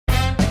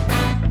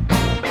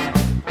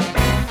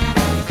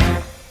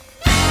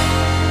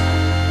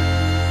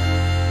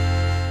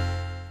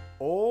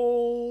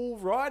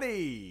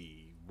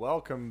Alrighty,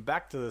 welcome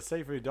back to the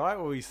Seafood Diet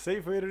where we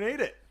seafood and eat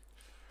it.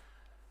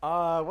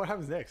 What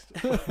happens next?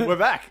 We're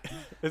back.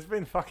 It's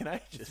been fucking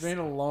ages. It's been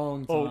a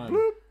long time.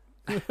 Oh,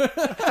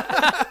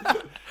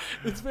 bloop.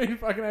 It's been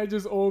fucking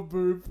ages, all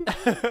boob.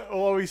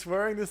 Or are we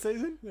swearing this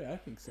season? Yeah, I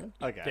think so.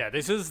 Okay. Yeah,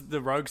 this is the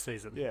Rogue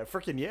season. Yeah,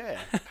 freaking yeah.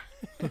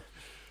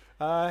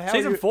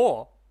 Season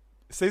 4.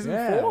 Season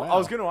Yeah, 4? wow. I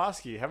was going to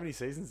ask you, how many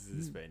seasons has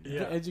this been?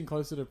 Yeah. Edging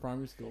closer to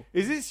primary school.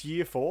 Is this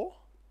year 4?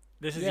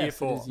 This is Yes, year it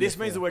 4. is This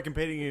year means 4. that we're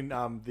competing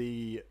in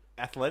the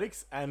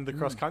athletics and the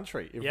cross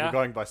country if Yeah. we're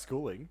going by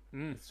schooling.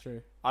 That's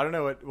true. I don't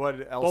know what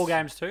else. Ball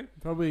games too.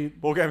 Probably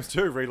Ball games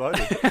too,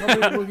 reloaded.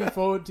 looking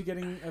forward to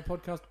getting a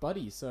podcast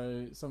buddy,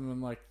 so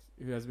someone like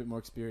who has a bit more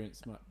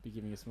experience might be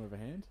giving us more of a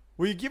hand.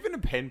 Were you given a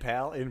pen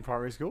pal in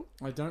primary school?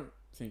 I don't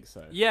think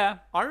so. Yeah,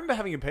 I remember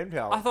having a pen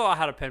pal. I thought I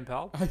had a pen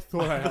pal. I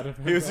thought I had a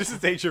He was just a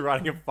teacher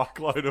writing a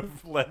fuckload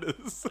of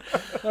letters.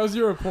 That was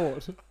your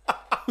report.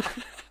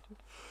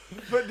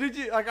 But did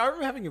you, like, I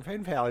remember having a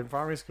pen pal in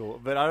primary school,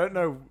 but I don't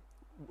know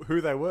who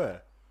they were.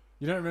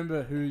 You don't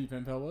remember who your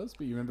pen pal was,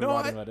 but you remember No,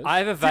 writing letters? I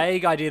have a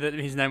vague idea that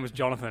his name was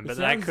Jonathan, but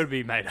that sounds- could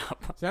be made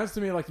up. Sounds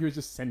to me like you were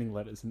just sending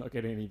letters and not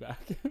getting any back.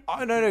 I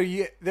don't know.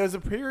 Yeah, there was a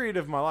period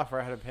of my life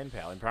where I had a pen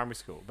pal in primary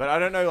school, but I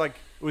don't know, like,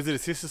 was it a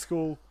sister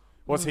school?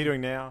 What's he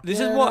doing now? This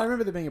Yeah, is no, what... I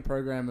remember there being a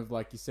program of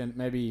like you sent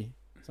maybe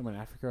someone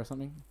in Africa or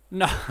something.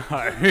 No.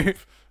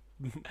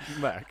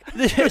 Mac.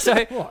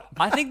 So, What?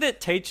 I think that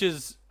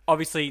teachers...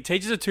 Obviously,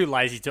 teachers are too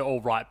lazy to all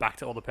write back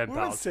to all the pen We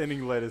were pals.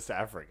 sending letters to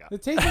Africa. The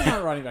teachers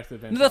aren't writing back to the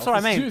pen No, pals. that's what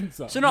I the mean. students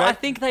are. So no, I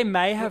think they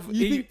may have...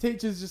 You think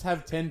teachers just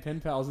have 10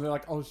 pen pals and they're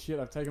like, oh shit,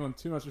 I've taken on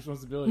too much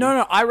responsibility.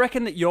 No, I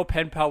reckon that your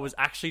pen pal was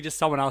actually just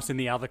someone else in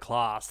the other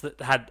class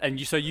that had...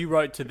 So you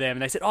wrote to them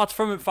and they said, oh, it's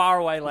from a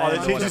faraway Oh, land.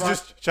 the or teachers whatever.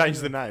 just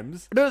changed the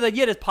names. No, they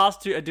get it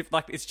passed to a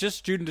like it's just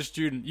student to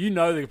student. You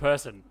know the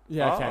person.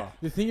 Yeah, okay. Oh.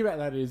 The thing about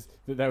that is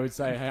that they would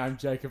say, hey, I'm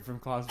Jacob from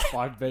class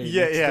 5B.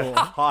 Yeah, next yeah. door.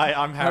 Hi,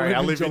 I'm Harry. I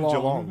live live in in Geelong.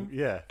 Geelong.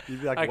 Yeah.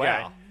 You'd be like, Okay.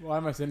 wow. Why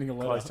am I sending a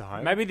letter? Close to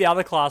home. Maybe the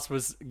other class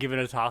was given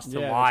a task to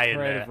Yeah, lie in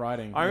creative there.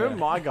 writing. I remember yeah.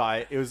 my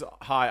guy, it was,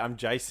 hi, I'm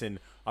Jason.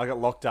 I got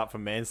locked up for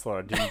manslaughter.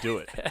 I didn't do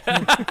it.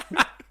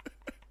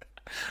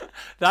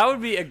 That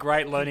would be a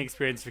great learning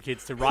experience for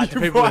kids to write to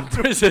people in Right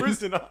to prison.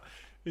 prisoner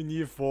in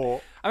year 4.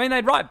 I mean,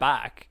 they'd write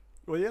back.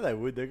 Well, yeah, they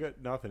would. They've got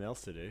nothing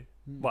else to do.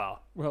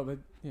 Well, Well, they,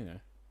 you know.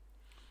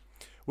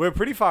 We're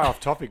pretty far off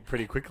topic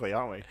pretty quickly,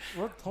 aren't we?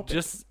 What topic?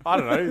 just I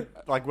don't know.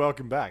 Like,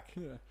 welcome back.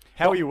 Yeah.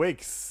 How are your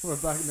weeks? We're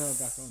back, no,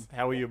 back on.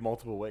 How are your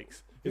multiple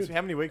weeks?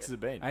 How many weeks has it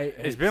been?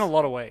 it's been a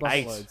lot of weeks.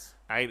 Busloads.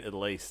 8 at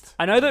least.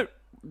 I know that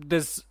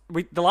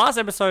the last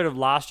episode of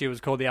last year was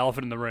called The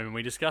Elephant in the Room, and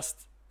we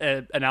discussed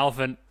an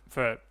elephant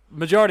for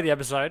majority of the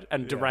episode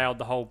and derailed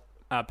the whole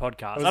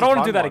podcast. was I a don't want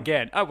fun to do that one.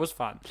 again. Oh, it was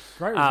fun.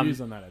 Great reviews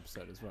on that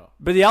episode as well.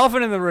 But the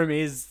elephant in the room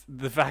is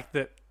the fact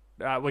that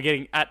we're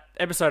getting at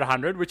episode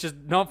 100, which is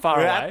not far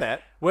We're away. at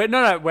that.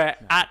 We're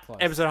at close.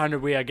 episode 100.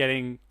 We are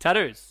getting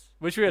tattoos,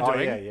 which we are Oh,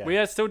 doing. yeah, yeah. We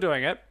are still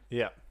doing it,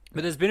 Yeah.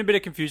 but there's been a bit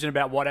of confusion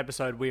about what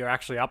episode we are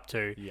actually up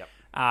to. Yep.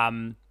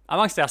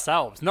 Amongst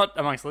ourselves, not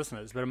amongst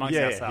listeners, but amongst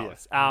Yeah,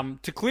 ourselves.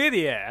 To clear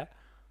the air,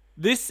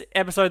 this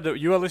episode that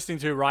you are listening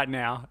to right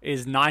now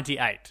is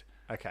 98.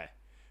 Okay.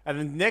 And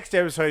the next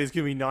episode is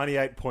going to be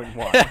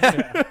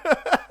 98.1.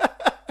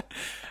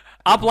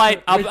 Up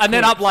late, and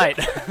then up late.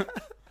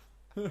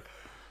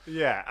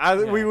 Yeah,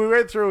 we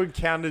went through and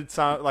counted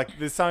some, like,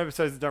 there's some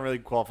episodes that don't really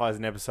qualify as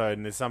an episode,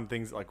 and there's some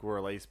things, like, were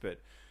released, but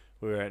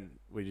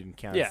we didn't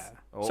count. Yeah.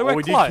 Or, So we're or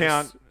we close. did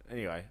count,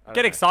 anyway. I don't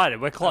Get know.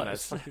 excited, we're I don't know,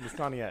 close. it's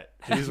 98. It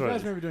Do is you what guys it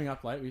is. remember doing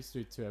Up Late? We used to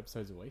do 2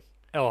 episodes a week.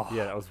 Oh.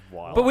 Yeah, that was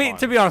wild. But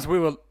to be honest, we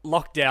were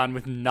locked down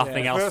with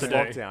nothing else First to do.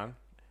 lockdown.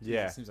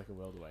 Yeah. It seems like a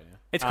world away now.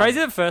 It's crazy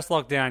that first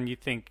lockdown, you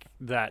think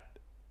that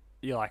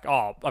you're like,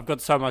 oh, I've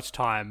got so much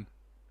time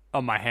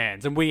on my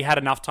hands. And we had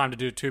enough time to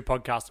do 2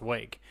 podcasts a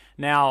week.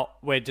 Now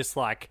we're just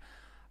like,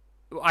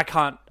 I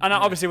can't. I know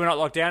obviously we're not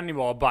locked down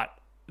anymore, but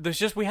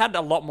we had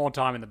a lot more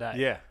time in the day.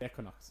 Yeah.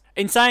 Equinox.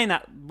 In saying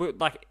that,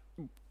 like,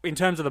 in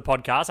terms of the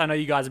podcast, I know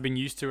you guys have been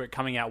used to it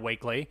coming out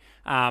weekly.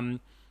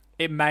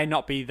 It may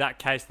not be that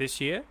case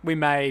this year. We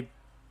may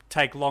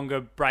take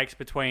longer breaks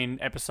between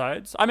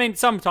episodes. I mean,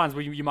 sometimes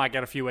you might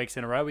get a few weeks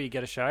in a row where you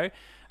get a show.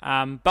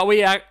 But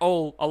we are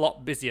all a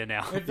lot busier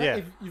now.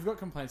 If you've got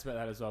complaints about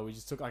that as well, we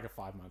just took like a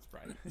 5-month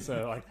break.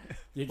 So like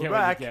you get We're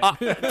what you back.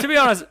 get. To be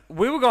honest,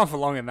 we were gone for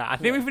longer than that. I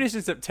think we finished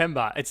in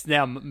September. It's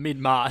now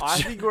mid-March. I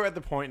think we're at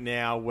the point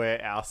now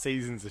where our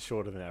seasons are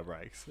shorter than our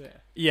breaks. Yeah.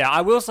 Yeah,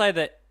 I will say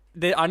that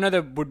I know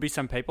there would be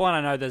some people, and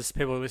I know there's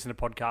people who listen to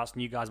podcasts,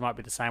 and you guys might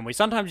be the same way.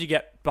 Sometimes you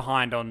get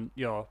behind on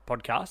your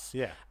podcasts,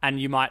 Yeah. and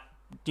you might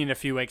need a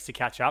few weeks to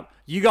catch up.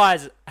 You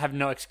guys have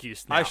no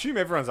excuse now. I assume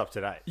everyone's up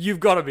to date. You've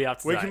got to be up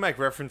to We date. can make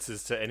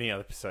references to any other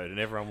episode, and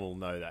everyone will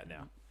know that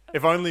now.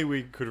 If only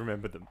we could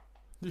remember them.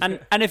 And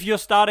if you're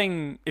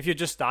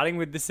just starting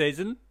with this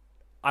season,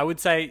 I would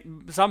say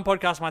some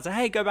podcasts might say,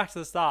 "Hey, go back to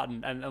the start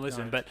and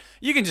listen," but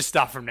you can just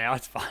start from now.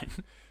 It's fine.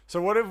 So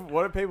what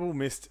have people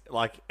missed,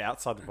 like,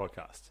 outside the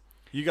podcast?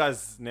 You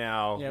guys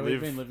now Yeah, live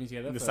we've been living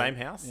together in the for- same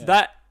house.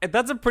 Yeah.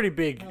 That's a pretty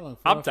big How long?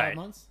 5 update.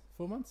 months?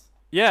 4 months?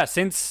 Yeah,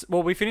 since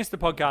we finished the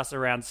podcast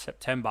around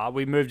September,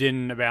 we moved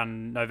in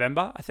around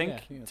November, I think, Yeah, I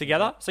think that's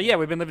together. right. So yeah,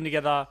 we've been living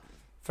together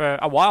for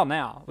a while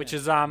now, which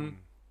is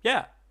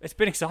yeah, it's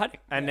been exciting.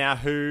 And now,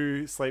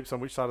 who sleeps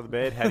on which side of the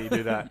bed? How do you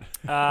do that?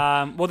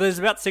 Well, there's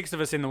about 6 of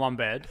us in the one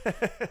bed.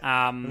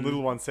 The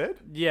little one said.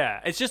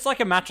 Yeah, it's just like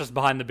a mattress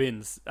behind the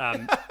bins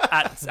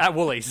at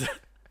Woolies.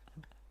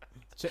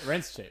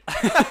 Rent's cheap.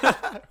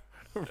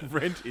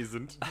 Rent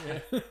isn't.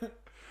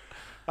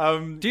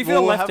 Do you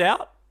feel left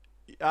out?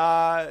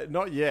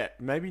 Not yet.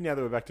 Maybe now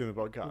that we're back doing the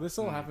podcast. Well, this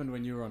all happened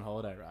when you were on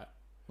holiday, right?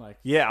 Like,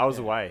 Yeah, I was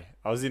away.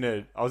 I was in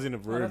a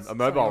room, a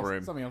mobile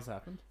room. Something else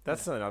happened.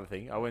 That's another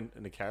thing. I went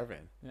in a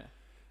caravan.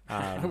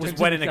 Yeah. Just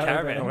went in a I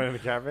caravan. went in a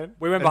caravan.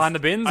 We went behind the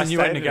bins and you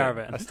went in a stayed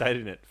caravan. I stayed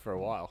in it for a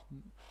while.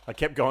 I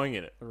kept going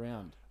in it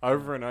Around.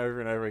 over and over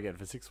and over again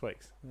for 6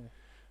 weeks.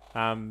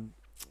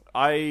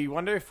 I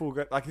wonder if we'll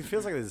get, like, it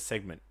feels like there's a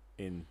segment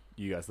in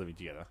you guys living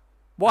together.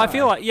 Well, I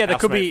feel like, yeah, there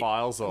could Housemate be...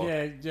 files or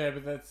Yeah,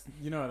 but that's,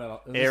 you know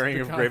that. airing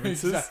of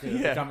grievances. Exactly.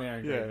 Yeah. Become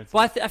airing Yeah. grievances.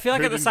 Well, I feel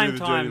like who at the didn't same do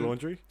the dirty time...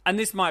 laundry. And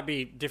this might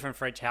be different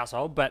for each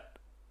household, but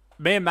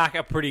me and Mac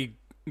are pretty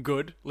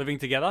good living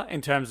together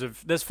in terms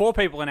of... There's 4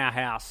 people in our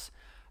house.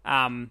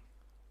 No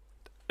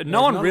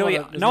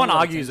one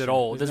argues at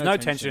all. There's no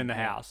tension in the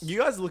house. You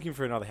guys are looking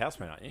for another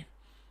housemate, aren't you?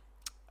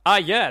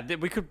 Yeah,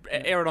 we could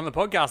air it on the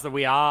podcast that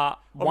we are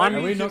one.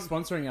 Are we not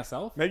sponsoring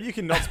ourselves? Maybe you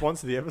can not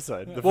sponsor the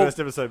episode, the Well- first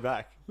episode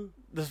back.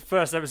 The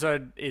first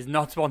episode is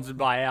not sponsored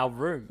by our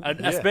room, a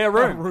Yeah. spare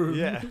room.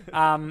 Yeah.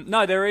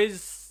 No, there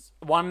is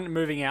one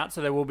moving out, so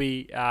there will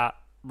be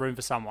room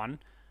for someone.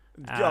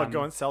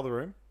 Go and sell the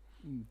room.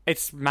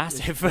 It's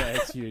massive. Yeah,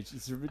 it's huge.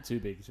 It's a bit too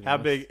big. To be How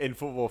honest. big in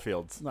football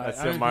fields? No, That's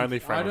I don't my think- only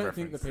frame I of don't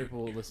think reference. the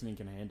people listening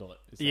can handle it.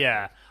 Is that Yeah,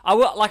 right? I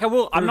will. Like I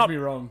will. I'm Prove not. me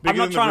wrong. I'm Bigger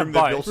not than the trying room to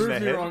they built boast. in Prove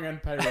me their head. wrong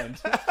and pay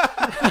rent.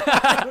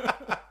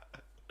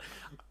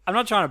 I'm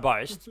not trying to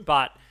boast,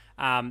 but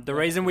the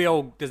reason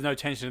there's no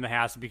tension in the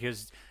house is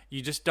because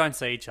you just don't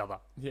see each other.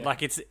 Yeah.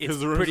 Like it's Because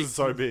the rooms pretty are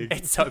so big.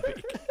 It's so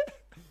big.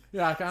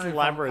 Yeah, I can't.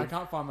 labyrinth. I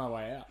can't find my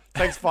way out.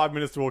 Takes 5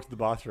 minutes to walk to the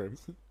bathroom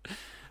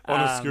on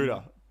a Um,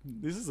 scooter.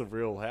 This is a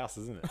real house,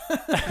 isn't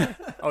it?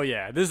 Oh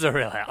yeah, this is a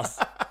real house,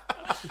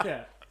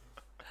 Yeah,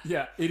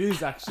 yeah, it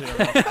is actually. A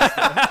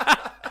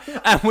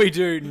rock. and we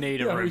do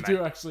need a Yeah, we roommate.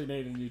 do actually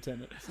need a new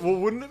tenant. Well,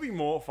 wouldn't it be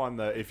more fun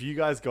though if you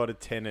guys got a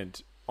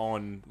tenant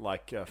on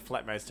like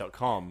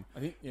flatmates.com? I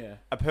think. Yeah.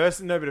 A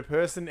person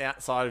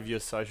outside of your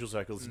social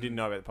circles who didn't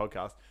know about the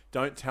podcast,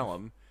 don't tell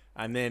them,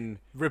 and then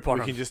Rip on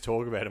we 'em. can just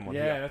talk about them on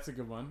Yeah, here that's a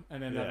good one.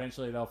 And then Yeah.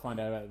 eventually they'll find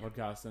out about the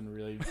podcast and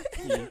really,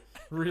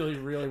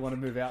 really want to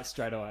move out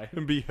straight away.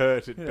 and be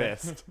hurt at Yeah.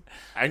 best,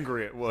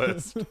 angry at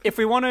worst. If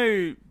we want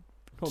to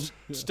Yeah.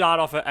 start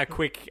off a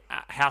quick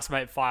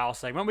housemate file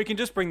segment, we can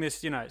just bring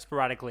this,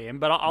 sporadically in.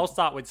 But I'll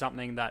start with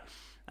something that.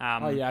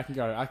 Oh yeah, I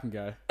can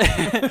go.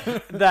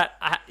 That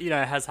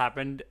has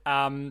happened.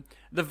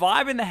 The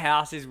vibe in the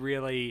house is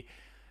really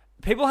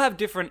people have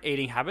different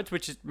eating habits,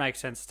 which makes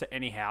sense to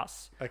any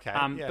house. Okay,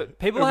 yeah. But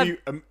people It'd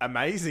have be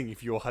amazing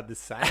if you all had the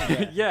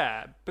same.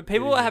 yeah, but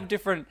people have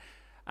different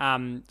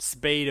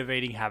speed of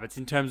eating habits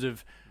in terms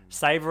of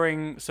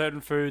savoring certain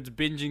foods,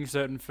 binging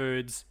certain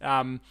foods.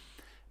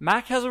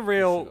 Mac has a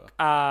real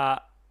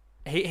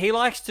he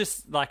likes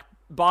to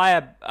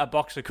buy a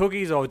box of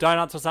cookies or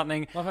donuts or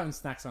something. Love having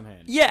snacks on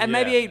hand. Yeah, and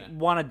maybe Yeah. eat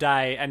one a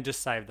day and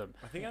just save them.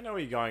 I think I know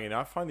where you're going, and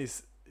I find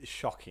this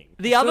shocking.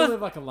 The Still other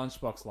live like a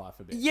lunchbox life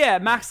a bit. Yeah,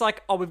 Mac's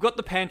like, oh, we've got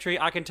the pantry.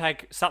 I can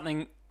take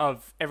something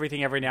of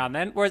everything every now and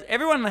then. Whereas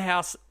everyone in the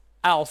house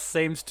else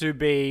seems to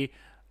be,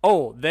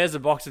 oh, there's a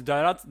box of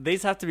donuts.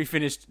 These have to be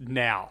finished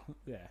now.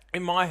 Yeah.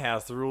 In my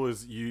house, the rule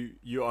is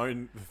you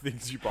own the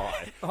things you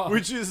buy,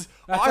 which is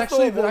That's I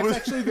actually thought what was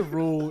actually the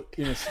rule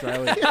in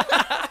Australia.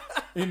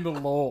 In the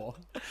law.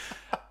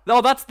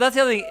 No, that's the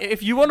other thing.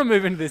 If you want to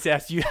move into this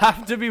house, you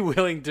have to be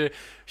willing to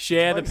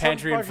share the like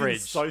pantry some and fucking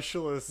fridge.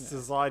 socialist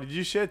society. Did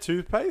you share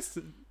toothpaste?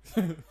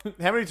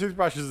 How many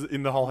toothbrushes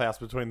in the whole house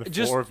between the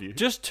Just 4 of you?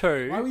 Just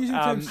 2. Why were you using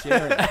the term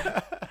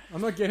sharing?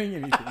 I'm not getting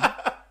anything.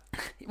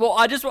 Well,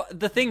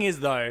 the thing is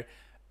though,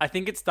 I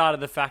think it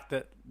started the fact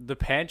that the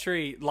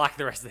pantry, like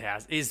the rest of the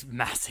house, is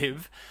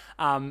massive,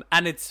 and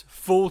it's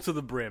full to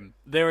the brim.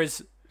 There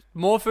is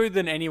more food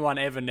than anyone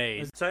ever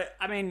needs. So,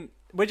 I mean,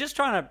 we're just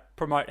trying to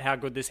promote how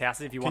good this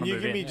house is. If you want Can to you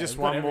move give me in, just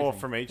we've got one more everything.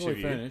 from each Fully of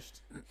you?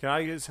 furnished. Can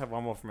I just have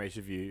one more from each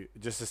of you?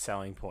 Just a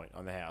selling point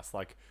on the house.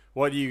 Like,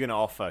 what are you going to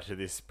offer to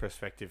this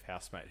prospective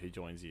housemate who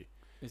joins you?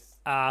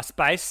 It's-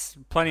 space,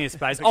 plenty of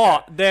space. Oh,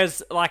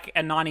 there's like a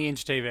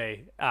 90-inch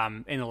TV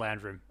in the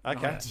lounge room.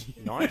 Okay,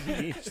 90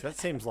 inch. That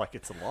seems like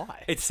it's a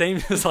lie. It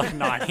seems like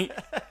 90.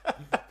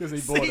 because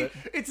he bought it.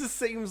 It just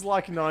seems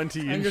like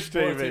 90-inch Angus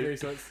bought a TV. TV,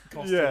 so it's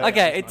cost Yeah. him.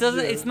 Okay, it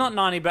doesn't. It's not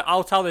 90, but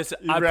I'll tell this.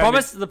 I round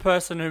promise the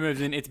person who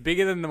moves in, it's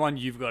bigger than the one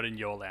you've got in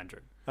your lounge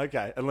room.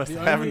 Okay, unless The they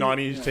have a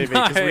only- 90-inch TV,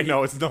 because we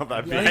know it's not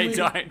that The big. They only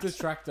don't.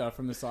 detractor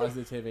from the size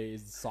of the TV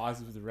is the size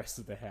of the rest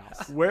of the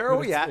house. Where are But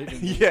we it's at? even-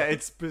 Yeah,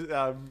 it's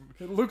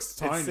It looks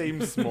tiny. it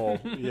seems small.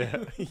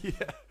 Yeah,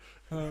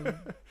 yeah.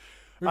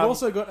 We've Um,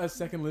 also got a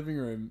second living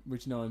room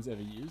which no one's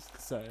ever used.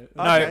 So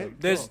No, Okay,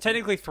 there's cool.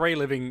 technically 3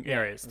 living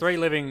areas, 3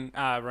 living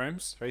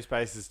rooms. 3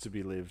 spaces to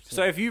be lived.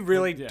 So if you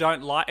really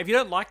Yeah. if you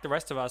don't like the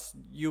rest of us,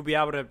 you'll be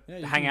able to Yeah,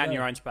 you hang can out in go.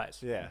 your own space.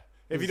 Yeah.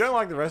 If you don't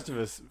like the rest of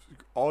us,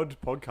 odd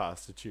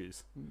podcast to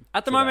choose.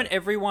 At the Today. moment,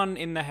 everyone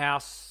in the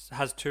house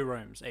has 2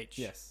 rooms each.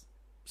 yes,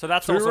 So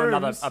that's 2 also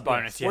another rooms? a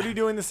bonus. What do Yeah. you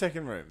do in the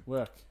second room?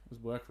 work. It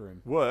was work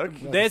room. Work.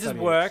 Yeah. Theirs is Study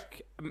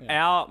work.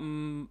 Yeah.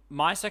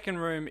 My second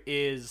room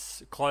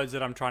is clothes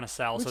that I'm trying to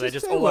sell, Which so they're is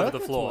just still all over work, the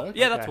that's floor. work.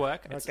 Yeah, that's Okay.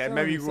 work. Okay, selling-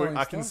 maybe selling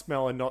I can stuff.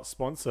 smell a not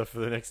sponsor for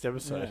the next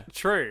episode. Yeah.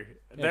 True.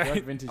 Yeah, There- if you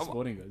like vintage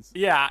sporting goods.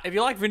 yeah, if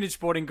you like vintage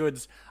sporting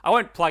goods, I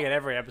won't plug it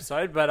every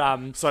episode, but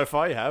So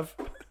far, you have.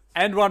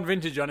 and one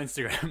vintage on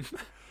Instagram.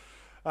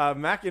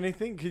 Mac,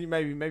 anything? Can you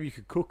maybe you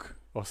could cook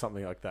or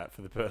something like that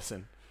for the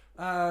person?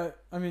 I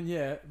mean,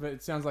 yeah, but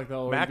it sounds like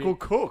they'll Mac already will be,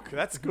 cook.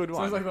 That's a good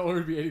one. sounds like they'll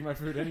already be eating my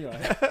food anyway.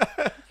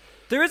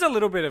 There is a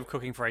little bit of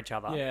cooking for each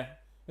other. Yeah,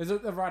 there's a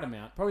right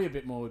amount. Probably a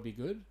bit more would be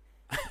good.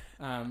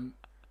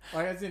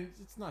 Like as in,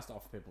 it's nice to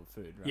offer people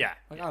food, right? Yeah.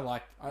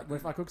 Like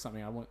if I cook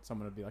something, I want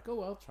someone to be like, oh,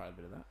 well, I'll try a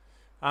bit of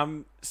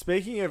that.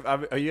 Speaking of,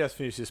 are you guys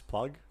finished this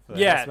plug? For the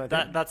Yeah, housemate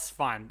thing? that's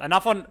fine.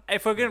 Enough on.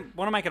 If we're gonna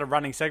want to make it a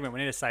running segment, we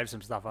need to save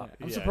some stuff Yeah. up.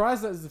 I'm Yeah.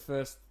 surprised that was the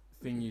first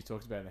thing you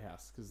talked about in the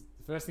house, because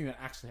the first thing that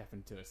actually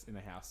happened to us in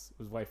the house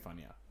was way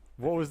funnier.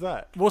 What was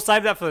that? We'll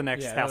save that for the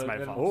next Yeah, housemate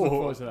that'll- file. Look Oh,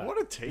 forward to that.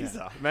 what a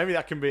teaser! Maybe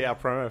that can be our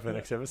promo for the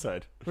next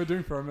episode. We're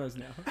doing promos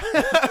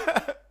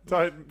now.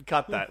 Don't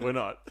cut that. We're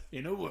not.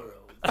 In a world.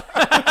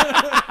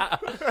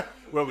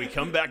 Well, we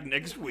come back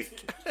next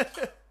week.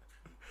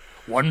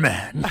 One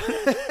man.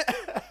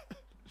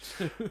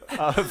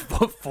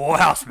 4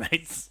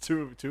 housemates.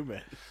 Two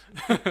men.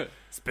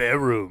 Spare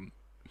room.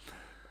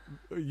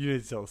 You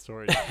need to tell a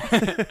story.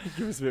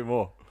 Give us a bit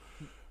more.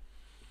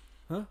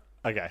 Huh?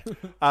 Okay.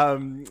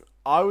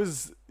 I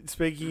was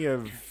speaking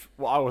of.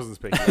 Well, I wasn't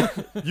speaking.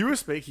 You were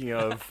speaking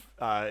of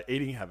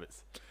eating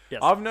habits. Yes.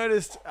 I've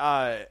noticed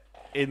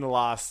in the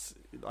last,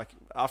 like,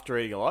 after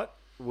eating a lot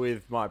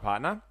with my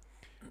partner,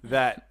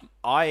 that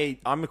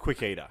I'm a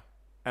quick eater,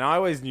 and I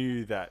always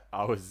knew that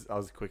I was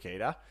a quick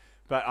eater,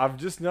 but I've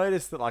just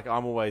noticed that, like,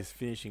 I'm always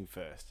finishing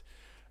first,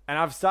 and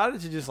I've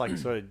started to just, like,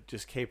 sort of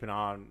just keep an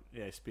eye on,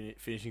 you know,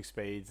 finishing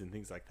speeds and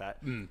things like that.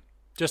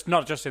 Just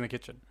not just in the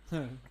kitchen.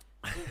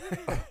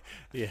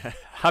 Yeah.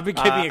 I've been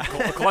keeping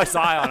a close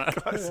eye on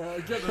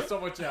it. Get the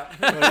stopwatch out.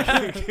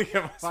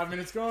 5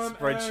 minutes gone.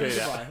 Spreadsheet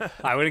and goodbye.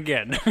 I would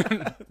again.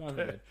 Time for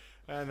bed.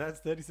 And that's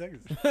 30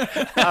 seconds.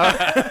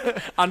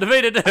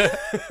 Undefeated.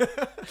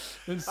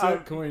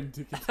 Insert coin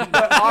to continue.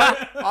 But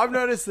I've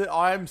noticed that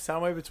I am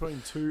somewhere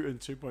between 2 and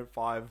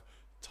 2.5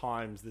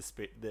 times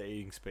the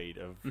eating speed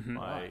of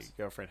my Nice.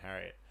 girlfriend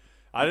Harriet.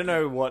 I don't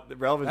know what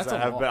relevance That's that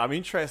a have, lot. but I'm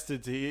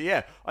interested to hear.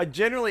 Yeah, I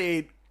generally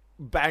eat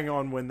bang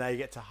on when they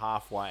get to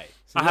halfway.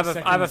 So I have your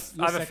a- I have a- seconds-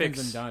 I have your a seconds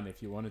fix. and done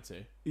if you wanted to.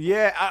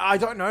 Yeah, I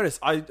don't notice.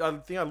 I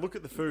think I look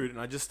at the food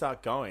and I just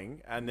start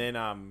going, and then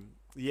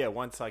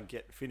once I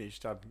get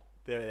finished,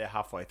 they're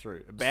halfway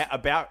through.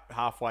 About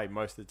halfway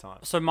most of the time.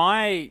 So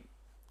my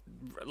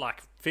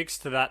fix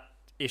to that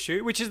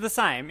issue, which is the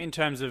same in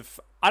terms of,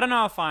 I don't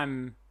know if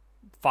I'm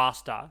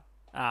faster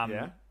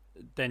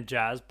than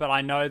Jazz, but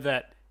I know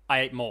that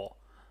I eat more.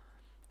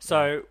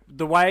 So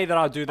the way that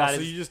I'll do that So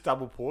is you just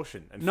double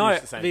portion and no, finish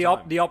at the same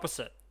time. the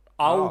opposite.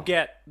 I'll Oh.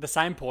 get the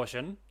same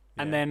portion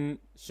and Yeah. then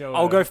Show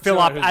I'll her- go fill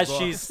show up her as who's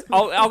she's.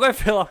 I'll go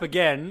fill up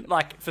again,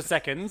 like for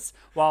seconds,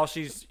 while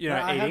she's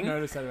I have eating.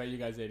 noticed that about you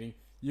guys eating.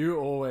 You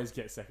always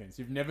get seconds.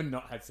 You've never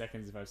not had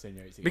seconds if I've seen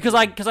you eating. Because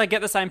I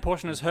get the same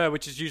portion as her,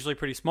 which is usually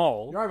pretty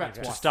small. You're about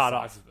to twice start the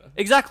off. size of her.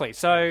 Exactly.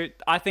 So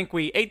I think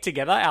we eat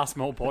together our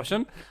small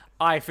portion.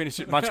 I finish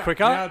it much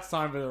quicker. Now it's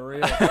time for the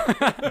real.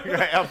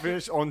 Okay, I'll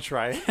finish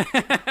entree.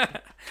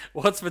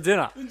 What's for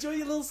dinner? Enjoy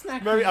your little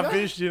snack. Maybe I Peter.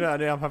 finished dinner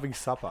and now I'm having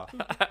supper.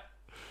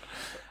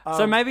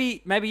 So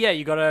maybe yeah,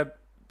 you gotta.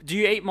 Do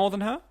you eat more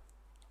than her?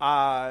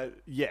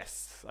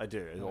 Yes, I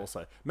do.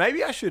 Also,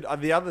 maybe I should.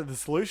 The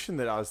solution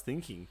that I was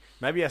thinking,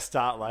 maybe I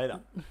start later,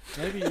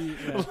 Maybe.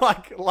 Yeah.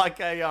 like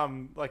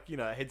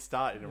a head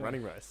start in a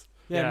running race.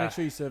 Yeah, Yeah. make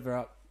sure you serve her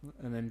up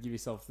and then give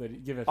yourself 30.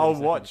 Give her 30 I'll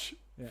seconds. watch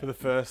Yeah. for the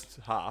first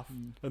half,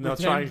 and they'll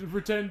try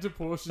Pretend to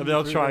portion. and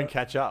they'll the try food and out.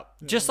 catch up.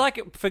 Just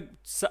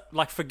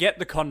forget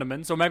the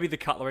condiments or maybe the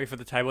cutlery for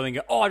the table and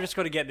go, oh, I just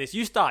got to get this.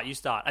 You start.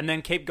 And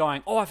then keep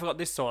going, oh, I forgot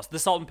this sauce, the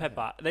salt and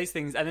pepper, these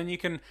things. And then you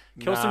can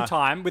kill some Nah.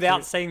 time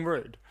without seeming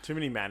rude. Too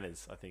many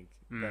manners, I think.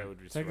 They would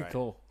just Take a rate.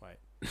 call. Wait,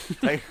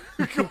 take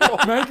a call.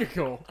 Make a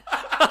call.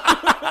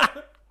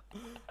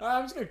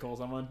 I'm just gonna call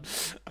someone.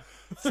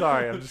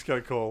 Sorry, I'm just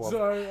gonna call.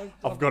 So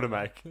I've got to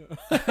make.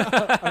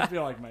 I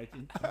feel like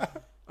making.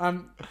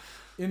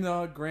 In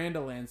the grander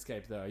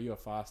landscape, though, are you a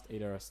fast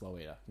eater or a slow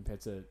eater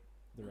compared to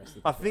the rest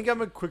of the I think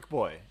I'm a quick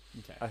boy.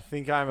 Okay. I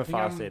think I'm a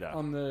fast I'm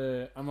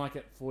eater. I'm like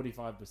at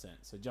 45%,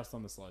 so just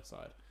on the slow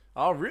side.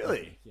 Oh,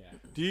 really? Yeah.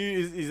 Do you?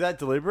 Is that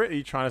deliberate? Are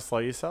you trying to slow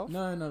yourself?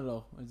 No, not at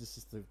all. I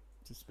just the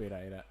speed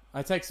I eat at.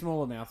 I take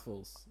smaller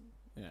mouthfuls.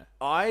 Yeah.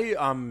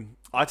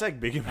 I take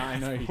bigger I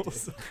know you do.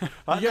 mouthfuls.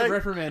 You get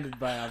reprimanded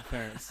by our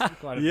parents.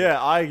 Quite a bit.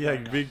 Yeah, I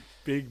growing take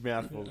big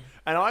mouthfuls,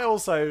 and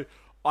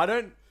I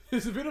don't.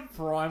 There's a bit of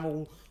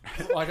primal,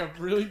 like a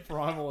really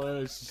primal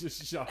urge to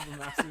just shove a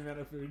massive amount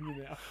of food in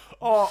your mouth.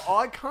 Oh,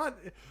 I can't.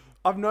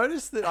 I've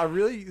noticed that I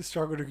really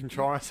struggle to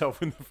control myself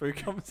when the food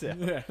comes out.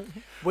 Yeah.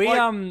 We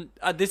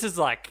Like- this is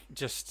like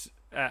just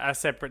a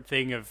separate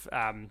thing of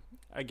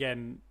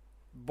again.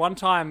 One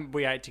time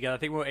we ate together. I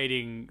think we were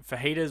eating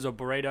fajitas or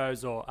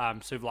burritos or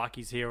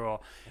souvlaki's here or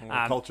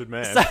Cultured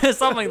man.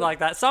 something like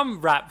that. Some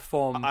wrap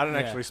form. I don't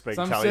actually speak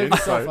Some Italian, serve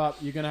yourself so up,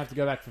 you're gonna have to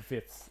go back for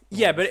fifths.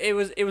 Yeah, but it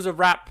was a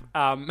wrap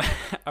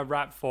a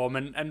wrap form,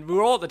 and we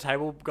were all at the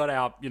table, got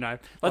our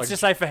let's Like- just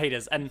say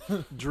fajitas, and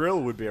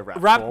drill would be a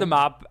wrap. wrapped form. them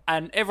up,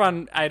 and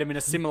everyone ate them in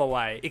a similar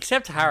way,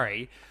 except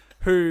Harry,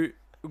 who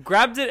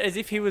grabbed it as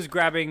if he was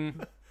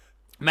grabbing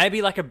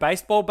maybe like a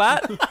baseball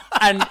bat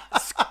and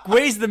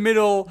squeezed the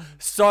middle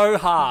so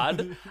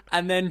hard,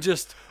 and then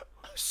just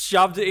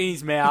shoved it in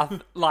his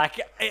mouth, like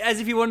as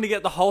if he wanted to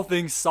get the whole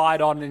thing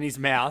side on in his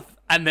mouth,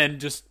 and then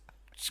just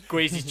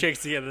squeeze his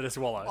cheeks together to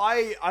swallow.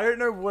 I don't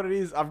know what it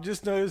is. I've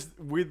just noticed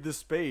with the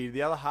speed,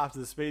 the other half of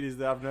the speed is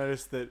that I've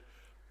noticed that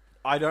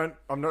I'm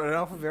not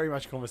enough for very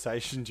much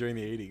conversation during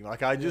the eating.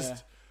 Like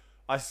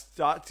I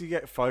start to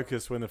get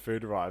focused when the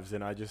food arrives,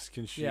 and I just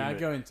consume. Yeah, I it.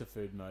 go into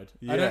food mode.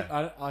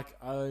 Yeah.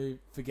 I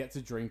forget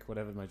to drink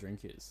whatever my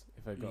drink is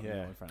if I've got meal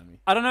in front of me.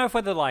 I don't know if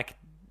whether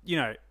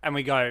and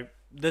we go,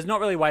 there's not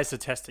really ways to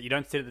test it. You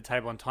don't sit at the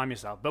table and time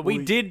yourself. But we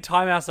did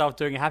time ourselves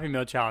doing a Happy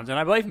Meal challenge, and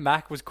I believe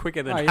Mac was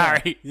quicker than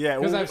Harry Yeah,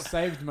 Because well, I've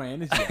saved my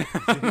energy.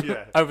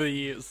 yeah. over the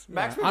years.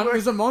 Max Yeah.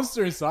 There's a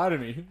monster inside of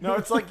me. No,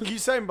 it's like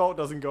Usain Bolt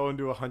doesn't go and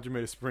do a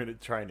 100-meter sprint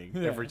at training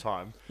every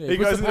time. Yeah, he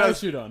puts the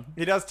parachute on.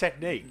 He does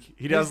technique.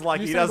 He does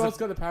Usain Bolt's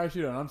got the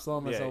parachute on. I'm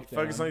slowing yeah, myself down.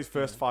 focus on his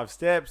first 5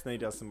 steps, then he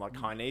does some like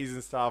high knees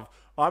and stuff.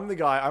 I'm the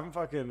guy. I'm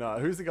fucking.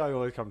 Who's the guy who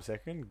always comes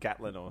second?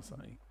 Gatlin or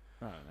something.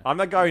 I don't know. I'm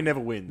that guy who never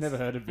wins. Never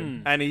heard of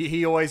him. And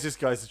he always just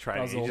goes to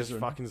training. Buzz He just Aldrin.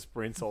 fucking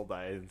sprints all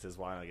day and says,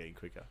 "Why am I getting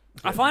quicker?"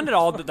 I find it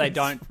odd that they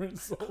don't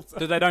just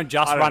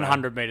I don't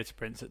run know. 100-meter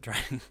sprints at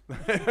training.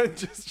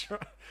 just try.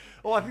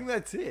 Well, I think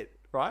that's it,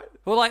 right?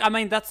 Well, like I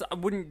mean, that's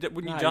wouldn't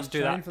you just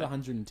do train that? for the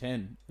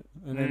 110,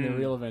 and then the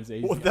real event's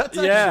easier. Well, that's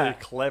actually Yeah. a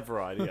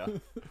clever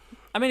idea.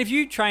 I mean, if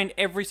you trained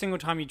every single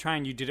time you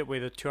trained, you did it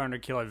with a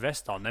 200-kilo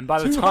vest on, then by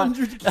the time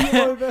 200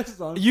 kilo vest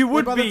on. You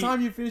would By be- the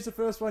time you finish the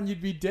first one, you'd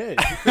be dead.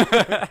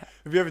 Have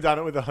you ever done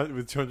it with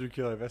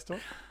 200-kilo vest on?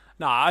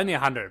 no, only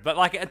 100, but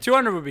like a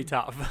 200 would be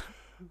tough.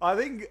 I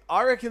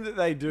reckon that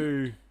they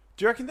do. Do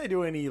you reckon they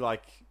do any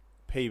like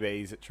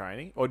PBs at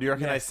training, or do you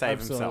reckon they save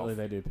absolutely, themselves?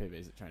 they do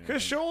PBs at training.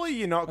 Because surely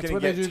you're not That's going what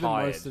to they get do the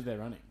tired. most of their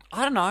running.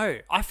 I don't know.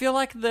 I feel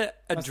like the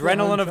That's the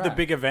adrenaline home of the track.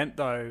 big event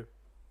though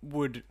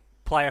would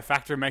play a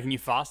factor in making you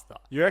faster.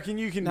 You reckon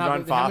you can No,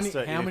 run but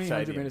faster? how in many a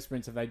 100 stadium? meter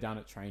sprints have they done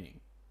at training?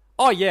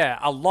 Oh yeah,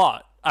 a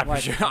lot. I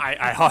Like- presume.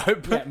 I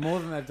hope. Yeah, more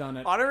than they've done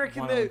at I don't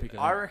reckon one they. Olympic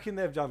I event. reckon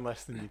they've done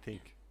less than you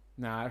think.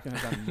 No, I reckon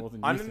they've done more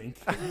than I you don't- think.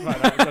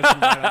 But that doesn't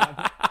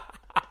matter.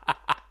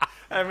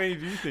 How many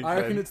do you think? I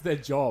reckon Ben? it's their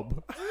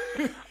job.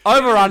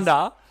 Over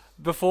under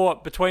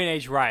between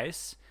each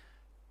race.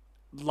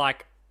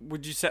 Like,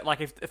 would you set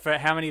like if for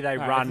how many they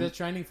No, if run? they're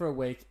training for a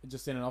week,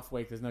 just in an off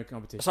week, there's no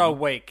competition. So a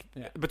week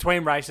Yeah.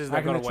 between races, I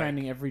they've reckon got a they're week.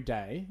 training every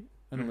day,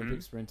 an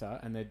Olympic sprinter,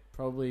 and they're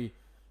probably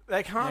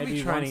They can't maybe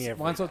be training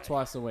once or every day.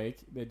 twice a week.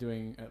 They're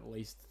doing at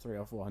least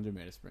 300 or 400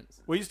 meter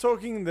sprints. Were you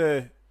talking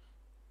the?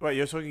 Wait,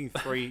 you're talking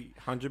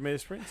 300-meter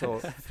sprints or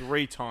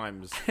 3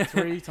 times?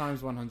 3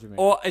 times 100 meters.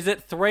 Or is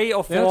it 3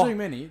 or They're not 4? doing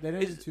many. They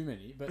don't do too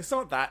many. But It's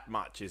not that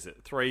much, is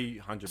it?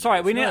 300. Sorry,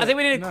 we need. I think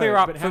we need to clear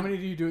up. But how many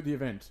do you do at the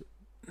event?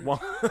 One.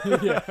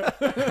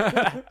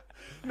 Yeah.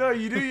 No,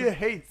 you do your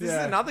heats. This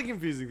Yeah. is another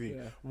confusing thing.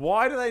 Yeah.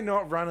 Why do they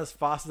not run as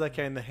fast as they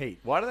can in the heat?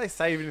 Why do they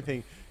save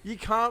anything? You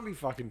can't be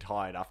fucking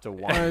tired after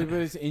one. No,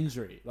 but it's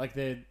injury. Like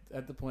they're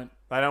at the point.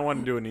 They don't want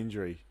to do an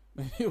injury.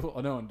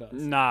 Well, no one does.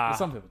 Nah. But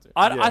some people do.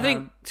 I Yeah.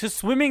 think to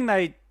swimming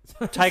they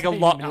take a Say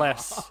lot nah.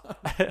 less.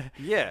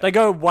 Yeah. They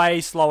go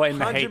way slower in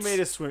the 100 heats.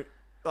 meter swim.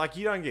 Like,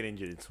 you don't get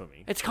injured in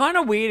swimming. It's kind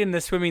of weird in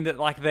the swimming that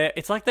like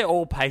it's like they're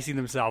all pacing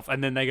themselves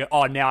and then they go,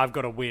 oh, now I've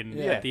got to win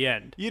Yeah. at the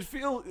end. You'd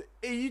feel.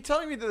 Are you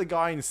telling me that the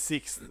guy in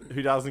 6th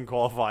who doesn't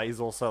qualify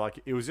is also like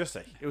it was just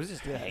a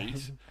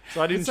heat,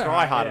 so I didn't It's try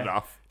alright, hard yeah.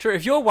 enough. True.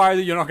 If you're worried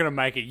that you're not going to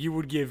make it, you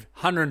would give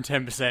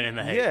 110% in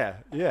the heat. Yeah,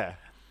 yeah.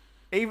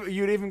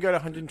 You'd even go to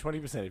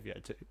 120% if you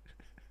had to.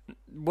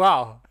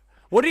 Wow.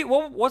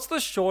 What's the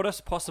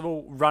shortest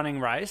possible running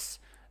race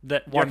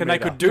that you 1 reckon they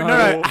meter. could do?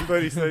 No, No,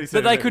 30 that they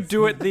centimeters. could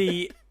do at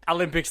the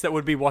Olympics that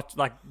would be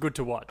good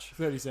to watch.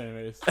 30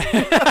 centimeters.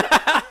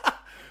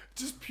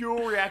 Just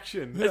pure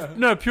reaction.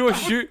 No, pure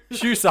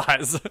shoe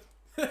size.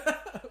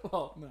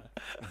 Well, no.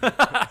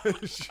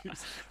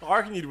 Jeez. I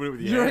reckon you'd win it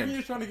with You your reckon hand.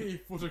 you're trying to get your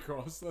foot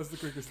across? That's the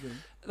quickest thing.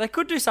 They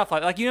could do stuff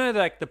like you know,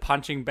 like the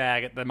punching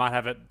bag they might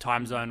have at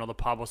Time Zone or the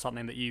pub or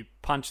something that you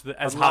punch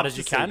as I'd hard love as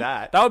you to see can.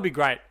 that. Would be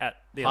great at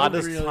the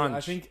Hardest Olympics. punch.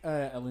 I think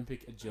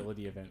Olympic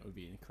agility event would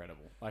be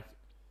incredible. Like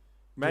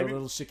Maybe. do a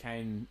little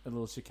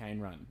chicane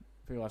run.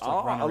 People have to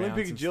like, Oh, run Olympic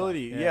around some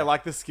agility. stuff. Yeah,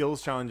 like the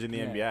skills challenge in the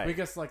NBA.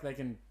 Because like they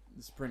can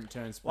sprint,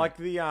 turn, sprint. Like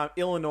the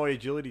Illinois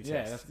agility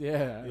yeah, test.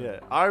 yeah.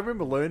 I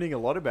remember learning a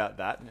lot about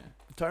that. Yeah.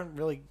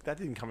 That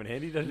didn't come in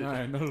handy, did it?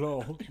 No, not at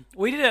all.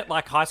 We did it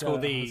like high school.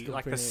 Yeah, high The school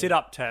like the period.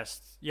 sit-up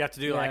test. You have to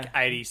do Yeah. like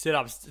 80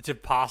 sit-ups to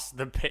pass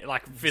the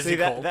physical. See,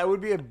 that would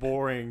be a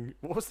boring...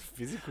 What was the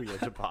physical you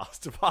had to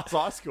pass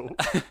high school?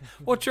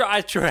 Well, true.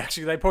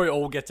 Actually, they probably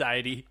all get to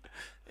 80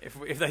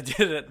 if they did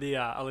it at the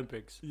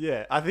Olympics.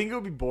 Yeah, I think it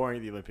would be boring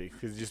at the Olympics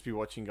because you'd just be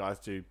watching guys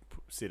do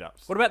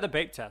sit-ups. What about the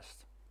beep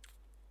test?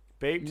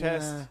 Beep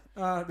test?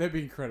 They'd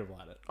be incredible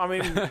at it. I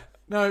mean,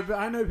 No, but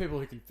I know people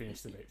who can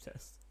finish the beep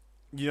test.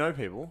 you know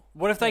people.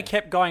 What if they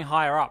kept going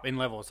higher up in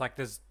levels? Like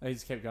there's They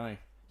just kept going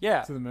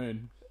yeah. to the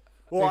moon.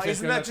 Well, Except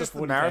isn't going that up to just the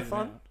 40 k's an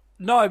marathon? hour.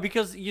 No,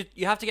 because you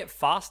have to get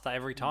faster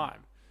every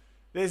time.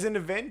 There's an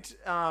event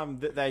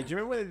that they... Do you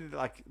remember when they did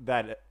like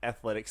that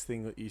athletics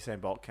thing that Usain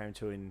Bolt came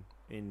to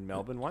in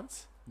Melbourne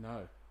once?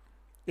 No.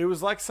 It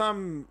was like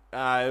some...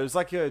 it was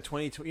like a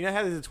 2020... You know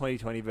how there's a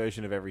 2020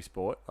 version of every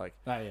sport? Like,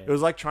 Oh, yeah. it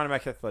was like trying to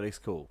make athletics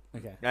cool.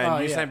 Okay. And Oh,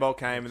 Usain yeah. Bolt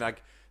came and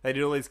like they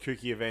did all these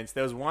kooky events.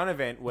 There was one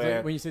event So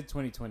where... when you said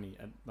 2020,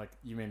 like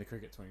you mean the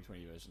cricket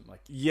 2020 version? Like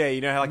yeah, you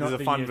know how like not there's a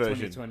the fun year version.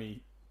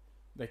 2020,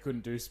 they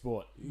couldn't do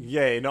sport.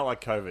 Yeah, not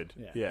like COVID.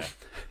 Yeah.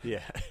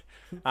 Yeah.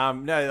 No,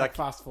 Like like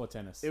fast floor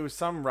tennis. it was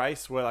some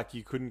race where like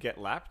you couldn't get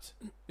lapped,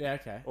 Yeah.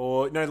 Okay.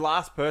 or no,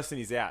 last person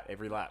is out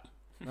every lap.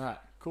 All right.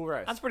 Cool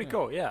race. That's pretty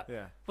cool. Yeah.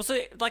 Yeah. Well, so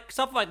like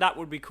stuff like that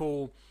would be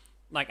cool,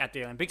 like at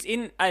the Olympics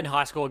in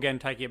high school. Again,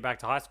 taking it back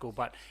to high school,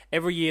 but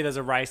every year there's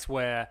a race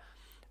where,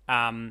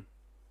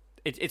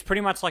 it's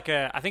pretty much like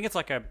I think it's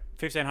like a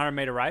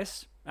 1,500-meter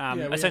race, Yeah,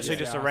 we essentially had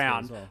just that a at our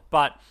round. school as well.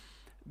 But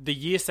the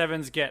year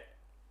 7s get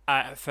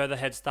a further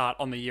head start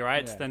on the year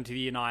 8s Yeah. than to the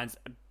year 9s.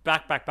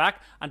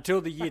 Back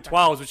until the year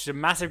 12s, which is a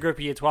massive group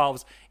of year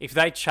 12s. If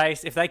they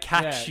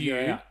catch Yeah, you,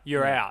 you're out.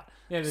 you're Yeah. out.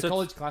 Yeah, the So-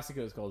 college classic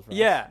it was called for us.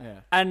 Yeah. Yeah.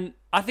 And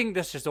I think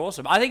that's just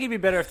awesome. I think it'd be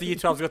better if the year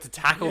 12s got to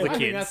tackle Yeah, the I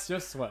think kids. that's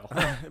just swell.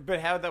 But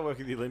how would that work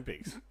at the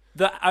Olympics?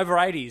 The over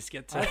 80s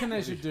get I to. reckon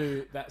they should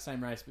do that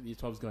same race, but the year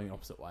 12's going the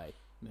opposite way.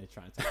 And they're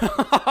trying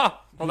to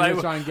Well, they're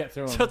they trying to get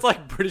through them. so it's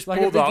like British like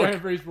if Bulldog. they're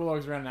going British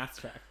Bulldogs around an ass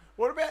track.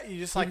 What about you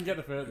just So you like can get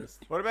the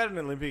furthest. What about an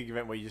Olympic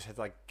event where you just had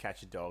to like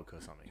catch a dog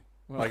or something?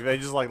 Well, Like they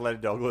just like let a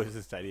dog loose in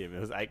the stadium. It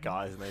was 8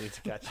 guys and they need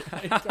to catch it.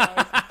 hey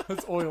guys,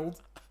 it's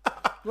oiled.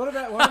 What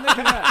about why don't they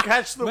do that?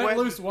 Catch the Let wet.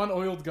 loose one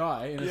oiled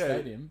guy in a Yeah.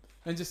 stadium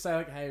and just say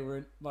like, "Hey, we're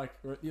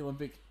at the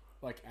Olympic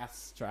like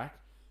ass track.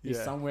 He's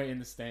Yeah. somewhere in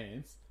the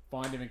stands.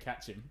 Find him and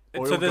catch him."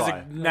 So Oil there's guy.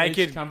 a And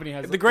naked, each company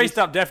has the greased each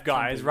up deaf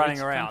guy is country- running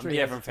each around. country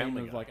Yeah, has from a team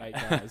Family of Guy. like 8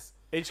 guys.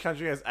 Each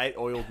country has 8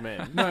 oiled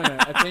men. No,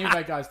 a team of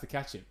 8 guys to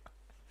catch him.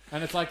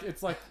 And it's like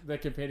they're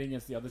competing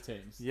against the other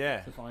teams.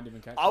 Yeah. To find him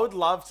and catch I him. would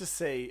love to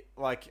see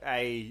like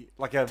a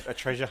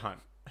treasure hunt.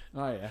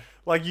 Oh yeah.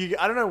 Like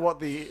I don't know what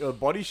the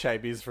body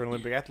shape is for an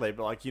Olympic athlete,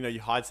 but like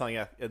you hide something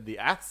at the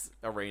aths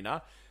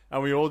arena,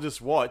 and we all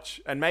just watch,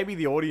 and maybe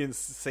the audience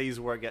sees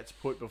where it gets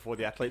put before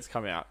the athletes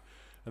come out,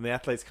 and the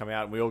athletes come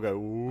out, and we all go,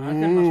 I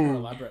reckon much more ooh,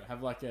 elaborate.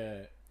 Have like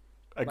a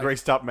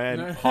greased up man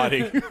No.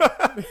 hiding.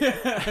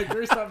 yeah,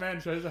 greased up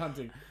man treasure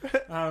hunting.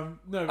 No,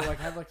 but like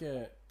have like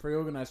a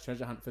pre-organized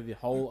treasure hunt for the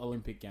whole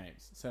Olympic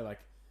Games. So like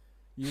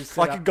you set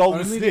Like a up-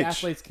 golden only snitch. the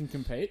athletes can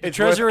compete. The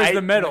treasure worth is the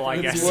 8 medal, I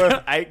it's guess. It's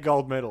worth 8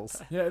 gold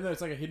medals. Yeah, no,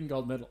 it's like a hidden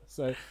gold medal.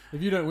 So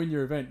if you don't win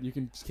your event, you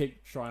can just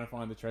keep trying to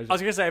find the treasure. I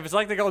was gonna say if it's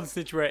like the Golden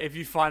Snitch, where if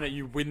you find it,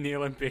 you win the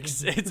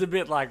Olympics. It's a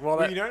bit like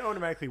Well, you don't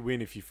automatically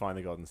win if you find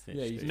the golden snitch.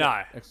 yeah, do you you? No.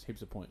 get extra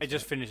heaps of points. it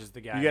just finishes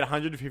the game, You get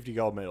 150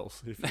 gold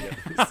medals if you get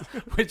this.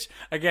 which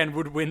again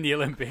would win the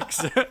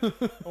Olympics.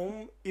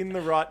 All in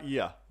the right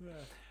year.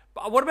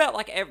 But what about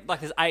like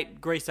there's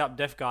 8 greased up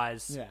deaf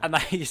guys, Yeah. and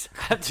they just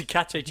have to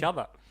catch each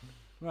other.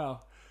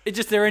 well,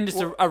 They're in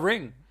just a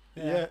ring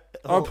Yeah.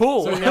 or a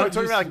pool. So So now we're you talking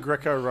just- about like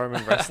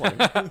Greco-Roman wrestling.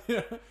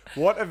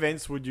 What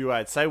events would you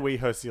add? Say we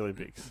host the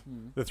Olympics,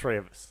 the 3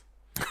 of us.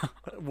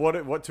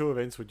 What 2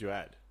 events would you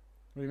add?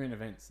 what do you mean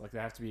events? Like they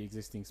have to be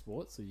existing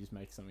sports, or you just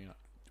make something up?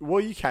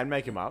 Well, you can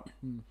make them up,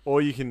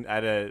 or you can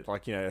add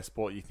a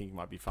sport you think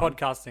might be fun.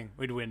 Podcasting,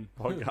 we'd win.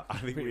 I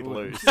think we'd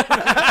wouldn't. lose.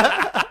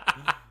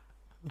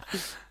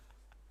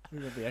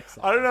 That'd be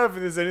excellent. I don't know if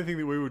there's anything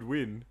that we would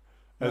win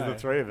as No. the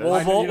 3 of us. Wall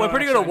I- ball? you know, We're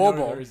pretty good at actually, wall I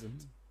know ball. there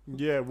isn't.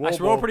 Yeah, wall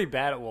Actually, we're all ball. pretty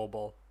bad at wall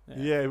ball.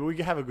 Yeah, we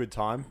can have a good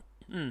time.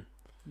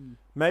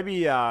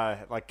 Maybe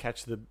like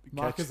catch the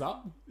Markers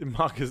up.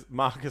 mark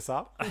us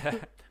up.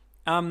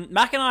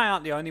 Mac and I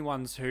aren't the only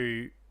ones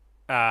who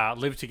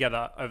lived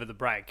together over the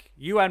break.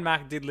 You and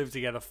Mac did live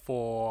together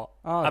for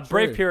Oh, a true.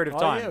 brief period of Oh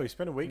time, yeah, we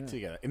spent a week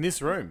together in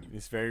this room,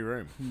 this very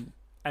room.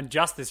 and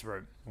just this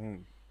room.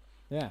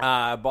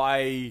 Yeah.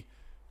 By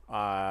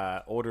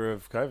order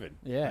of COVID.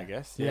 Yeah. I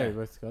guess. Yeah, we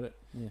both got it.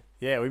 Yeah.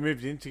 Yeah, we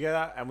moved in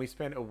together and we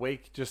spent a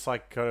week just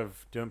like kind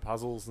of doing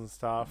puzzles and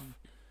stuff.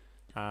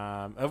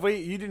 Have we?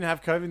 You didn't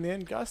have COVID in the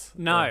end, Gus?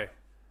 No. Or-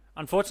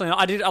 Unfortunately,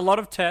 I did a lot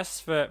of tests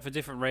for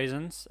different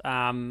reasons,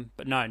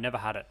 but no, never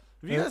had it.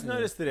 Have you guys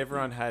noticed that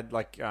everyone had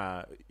like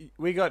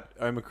we got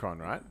Omicron,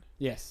 right?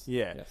 Yes.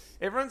 Yeah. Yes.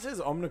 Everyone says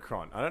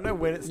Omicron. I don't know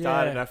when it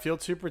started, Yeah. and I feel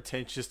too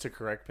pretentious to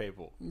correct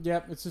people.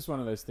 Yep, it's just one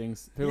of those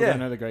things. People Yeah. don't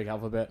know the Greek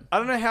alphabet. I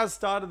don't know how it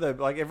started though.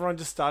 But, like everyone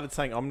just started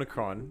saying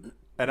Omicron,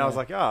 and I was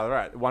like, oh,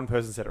 right. One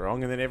person said it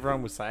wrong, and then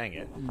everyone was saying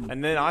it,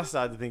 and then I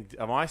started to think,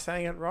 am I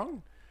saying it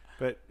wrong?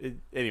 But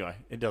anyway,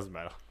 it doesn't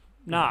matter.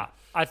 Nah,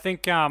 I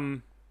think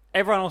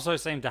everyone also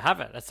seemed to have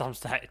it at some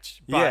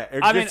stage. But, Yeah,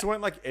 it I mean, just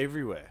went like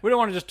everywhere. we don't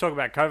want to just talk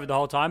about COVID the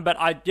whole time, but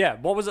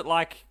what was it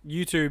like,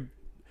 you two,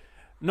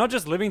 not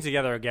just living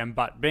together again,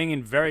 but being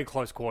in very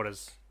close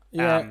quarters?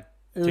 Yeah,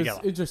 it was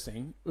together.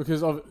 interesting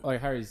because like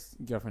Harry's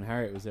girlfriend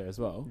Harriet was there as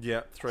well.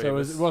 Yeah, three So of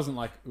it us. wasn't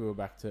like we were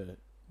back to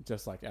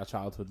just like our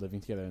childhood living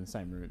together in the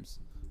same rooms,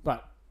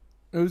 but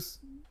it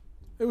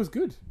was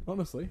good,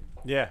 honestly.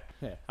 Yeah.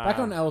 Yeah, back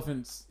on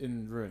elephants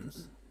in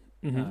rooms.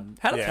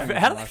 How do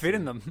Yeah. they fit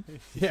in them?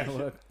 Yeah,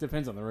 well, it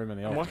depends on the room and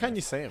the Why elephant. can't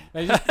you see him?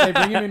 They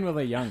bring them in while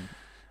they're young.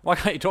 Why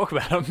can't you talk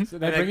about them? So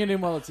they bring it in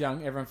while it's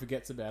young. Everyone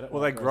forgets about it.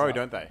 Well, while they it grows grow, up,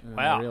 don't they? And then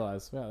Wow. they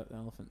realize, wow, the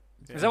elephant.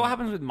 Is that what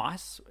happens with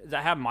mice? Is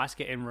that how mice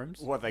get in rooms?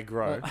 What they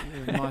grow.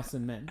 Mice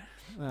and men.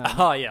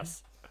 Oh,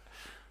 yes.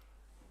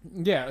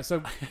 Yeah,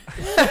 so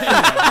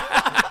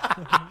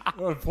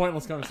what a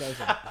pointless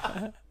conversation.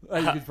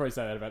 You could probably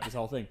say that about this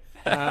whole thing.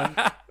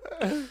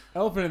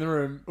 Elephant in the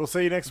room. We'll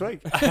see you next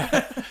week.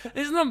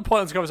 This is not a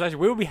pointless conversation.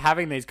 We will be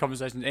having these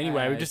conversations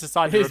anyway. We just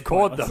decided it to is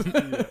record pointless.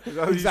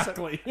 them.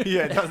 Exactly.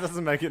 Yeah, it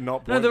doesn't make it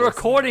not No, pointless. the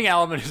recording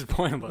element is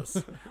pointless.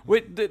 The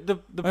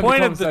And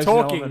point of the conversation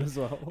talking element as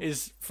well.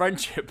 is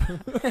friendship.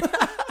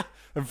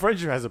 And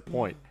friendship has a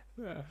point.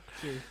 Yeah,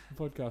 true.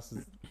 The podcast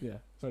is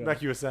whatever.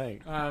 Like you were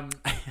saying.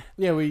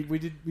 Yeah, we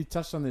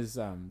touched on these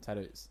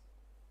tattoos.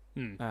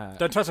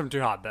 Don't touch them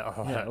too hard, though.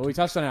 Yeah, well, we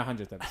touched on our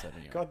 100th episode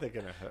anyway. God, they're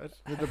going to hurt.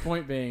 With the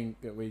point being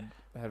that we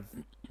have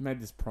made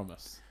this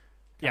promise.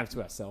 Yeah.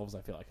 To ourselves,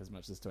 I feel like, as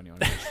much as to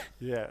anyone else.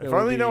 Yeah, if will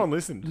only be- no one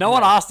listened. No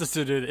one asked us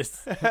to do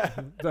this.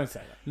 Don't say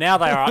that. Now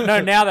they are.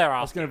 No, now they're I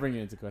was asking. going to bring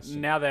it into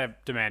question. Now they're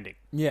demanding.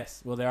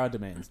 Yes, well, there are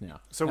demands now.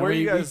 So And where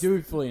you guys... we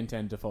do fully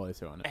intend to follow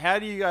through on it. How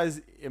do you guys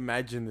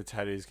imagine the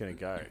tattoo is going to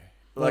go?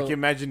 Like Well,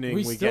 imagining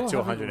we still get to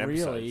 100 haven't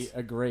episodes. really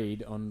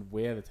agreed on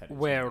where the tattoo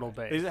Where it'll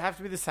be. Does it have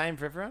to be the same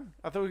for everyone?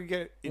 I thought we could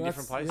get it in Well,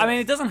 different that's- places. I mean,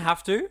 it doesn't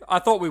have to. I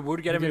thought we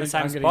would get them in the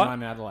same I'm getting spot.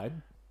 mine in Adelaide.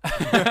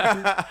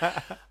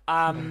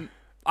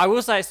 I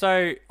will say,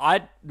 so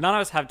none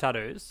of us have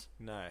tattoos.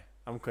 No,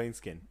 I'm clean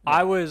skin.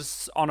 I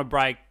was on a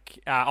break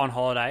on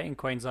holiday in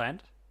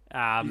Queensland. You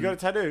got a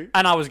tattoo?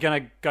 And I was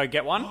going to go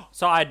get one.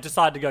 So I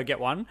decided to go get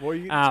one. What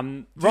you-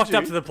 rocked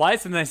up you? to the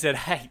place and they said,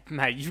 hey,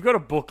 mate, you've got to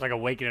book like a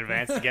week in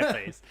advance to get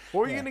these.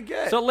 What are you going to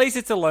get? So at least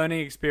it's a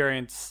learning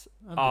experience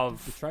I'm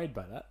of... betrayed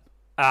by that.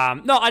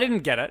 No, I didn't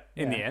get it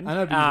in Yeah. the end. I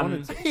know, but you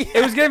wanted to.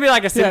 It was going to be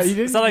like a Yeah, you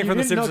didn't, something you from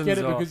The did not Simpsons. get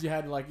it or- because you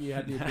had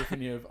the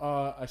epiphany of,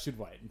 I should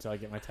wait until I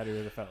get my tattoo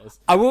with the fellas.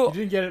 I will... You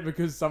didn't get it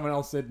because someone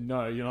else said,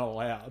 no, you're not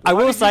allowed. I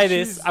will did say you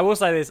this. choose- I will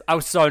say this. I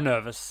was so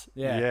nervous.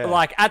 Yeah.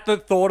 Like at the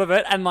thought of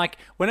it, and like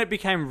when it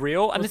became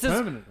real, and It's this is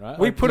permanent, right?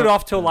 we Like, put it not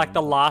off till like the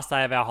permanent. last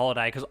day of our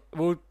holiday because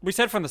we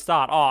said from the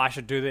start, I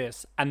should do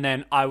this, and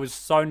then I was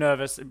so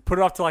nervous. Put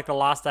it off till like the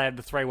last day of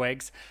the 3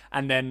 weeks,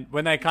 and then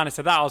when they kind of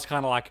said that, I was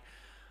kind of like,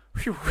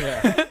 phew.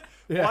 Yeah.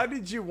 Yeah. Why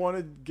did you want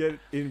to get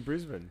in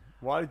Brisbane?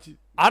 Why did you...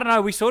 I don't know.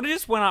 We sort of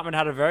just went up and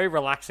had a very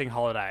relaxing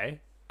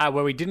holiday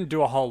where we didn't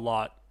do a whole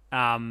lot.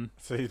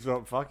 So you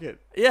thought, fuck it.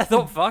 Yeah, I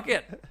thought, fuck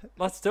it,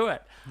 let's do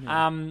it.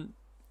 Yeah.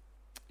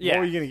 What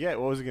were you going to get?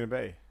 What was it going to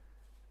be?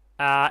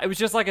 It was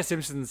just like a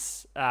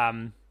Simpsons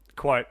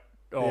quote,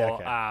 or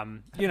Yeah,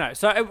 okay.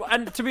 So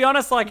and to be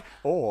honest, like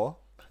Or...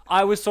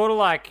 I was sort of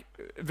like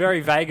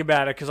very vague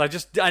about it because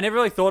I never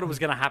really thought it was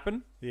going to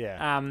happen.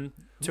 Yeah.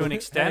 To an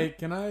extent. Hey,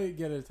 can I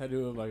get a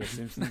tattoo of like a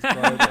Simpsons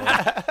quote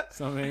or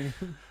something?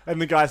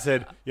 And the guy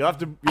said, you have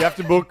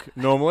to book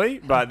normally,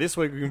 but this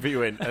week we can fit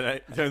you in. And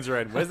it turns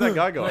around, where's that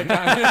guy going?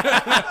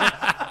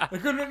 I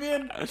couldn't fit me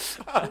in.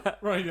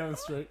 Running down the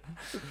street.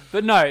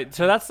 But no,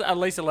 so that's at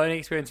least a learning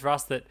experience for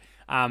us that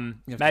have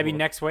to maybe book.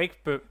 next week,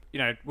 but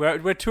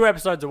we're 2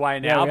 episodes away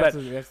now, we have but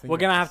to think we're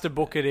going to about have to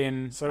book it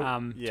in So,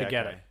 to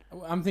get it.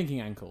 I'm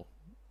thinking ankle.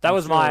 That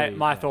was my Surely,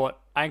 my yeah. thought.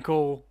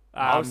 Ankle.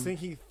 I was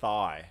thinking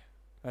thigh.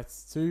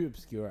 That's too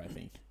obscure, I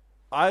think.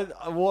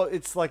 Well,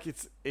 it's like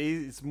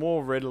it's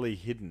more readily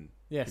hidden.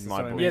 Yes, in that's my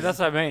what I book. mean. Yeah, that's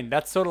what I mean.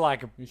 That's sort of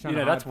like, You're trying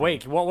to that's hide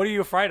weak. What are you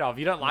afraid of?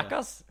 You don't like Yeah.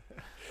 us?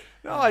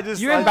 No, I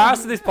just... You're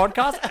embarrassed of this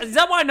podcast? Is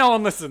that why no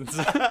one listens?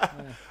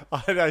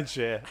 I don't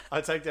share. I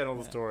take down all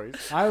the stories.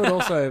 I would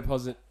also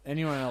posit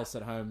anyone else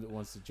at home that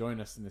wants to join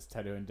us in this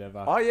tattoo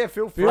endeavor. Oh, yeah,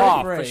 feel free.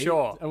 Oh, for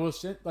sure. And we'll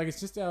like it's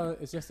just our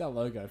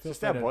logo.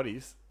 Just our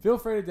bodies. Feel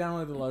free to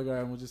download the logo,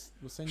 and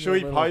we'll send you. Should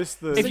we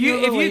post the... If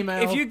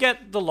email. you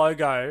get the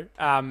logo,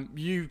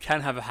 you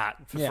can have a hat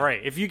for Yeah.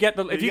 free. If you get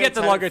the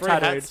logo free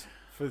tattooed, hats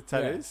for the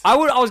tattoos? I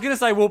was gonna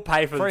say we'll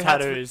pay for Free the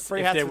hats for- tattoos free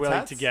if hats they're for willing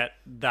tats? to get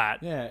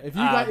that. Yeah,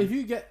 if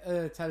you get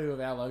a tattoo of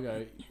our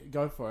logo,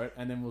 go for it,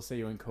 and then we'll see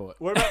you in court.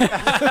 What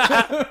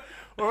about...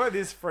 What about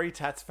this free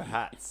tats for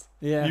hats?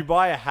 Yeah. You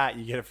buy a hat,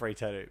 you get a free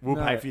tattoo. We'll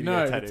pay for you to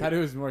get a tattoo. The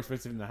tattoo is more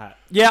expensive than the hat.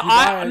 Yeah, You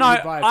buy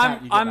a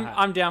hat, you get a hat.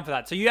 I'm down for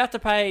that. So you have to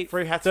pay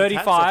Free hats for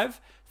tats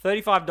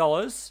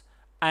 $35,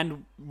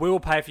 and we will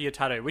pay for your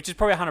tattoo, which is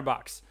probably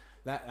 $100.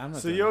 I'm not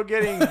So doing you're it.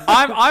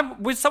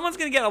 getting... Someone's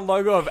gonna get a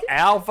logo of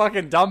our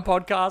fucking dumb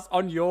podcast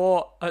on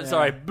your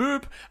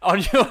boop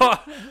on your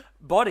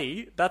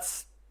body.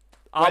 That's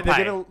I'll Wait,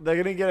 pay. they're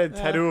gonna get a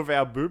tattoo of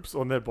our boops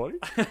on their body?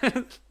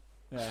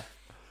 Yeah.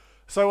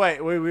 So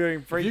wait, we're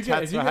doing free If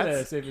tats you for get a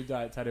hats? CV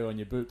diet tattoo on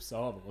your boops,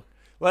 I'll have a look.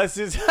 Let's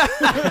just...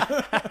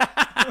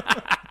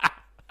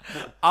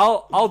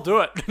 I'll do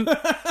it.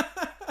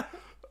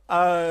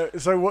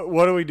 So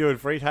what are we doing?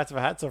 Free hats for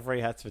hats or free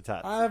hats for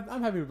tats?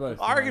 I'm happy with both.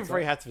 I reckon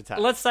free hats for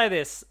tats. Let's say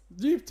this.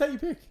 You take your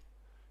pick.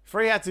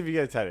 Free hats if you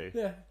get a tattoo.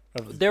 Yeah.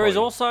 of this There is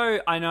body. also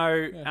I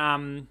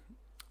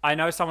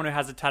know someone who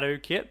has a tattoo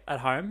kit at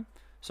home.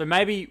 So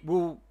maybe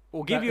we'll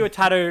give you a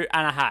tattoo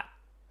and a hat.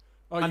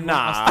 Oh, you want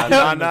us Nah. to give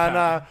them the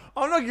tattoo?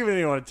 I'm not giving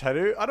anyone a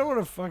tattoo. I don't want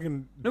to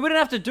fucking... No, we don't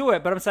have to do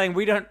it, but I'm saying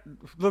we don't...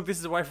 Look, this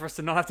is a way for us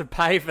to not have to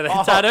pay for their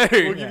Oh,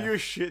 tattoo. We'll give you a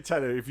shit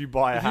tattoo if you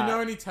buy a If you hat. know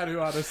any tattoo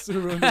artists who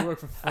are willing to work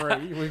for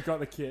free, we've got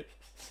the kit.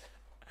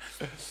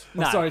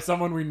 No. Oh, sorry,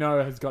 someone we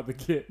know has got the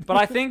kit. But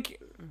I think,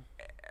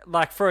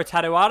 like, for a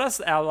tattoo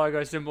artist, our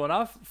logo is simple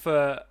enough.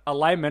 For a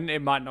layman,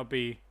 it might not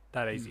be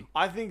that easy.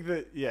 I think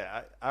that,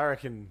 yeah, I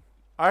reckon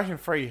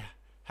free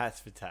hats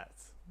for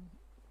tats.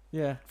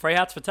 Yeah. Free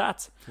hats for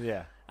tats.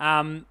 Yeah.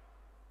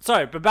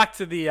 But back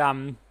to the,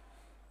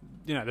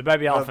 the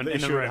baby elephant The in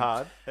the issue at room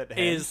hard at hand.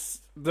 is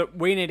that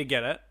we need to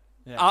get it.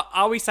 Yeah.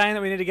 Are we saying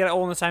that we need to get it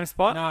all in the same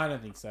spot? No, I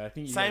don't think so. I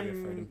think you gotta get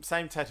freedom.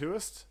 same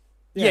tattooist?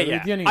 Yeah.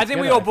 we're getting I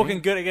think we together, all book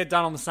and get it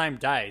done on the same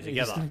day You're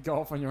just together. gonna go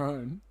off on your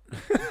own.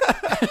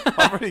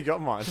 I've already got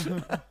mine.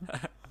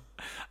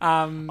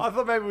 Um, I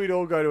thought maybe we'd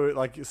all go to it,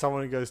 like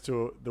someone who goes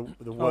to the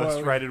worst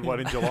well, rated one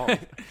in Geelong.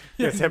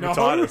 Gets No.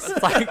 hepatitis.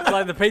 it's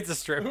like the pizza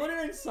strip. What do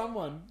you mean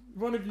someone?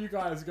 One of you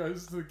guys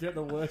goes to get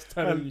the worst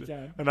tattoo you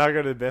can. And I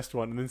go to the best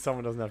one, and then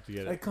someone doesn't have to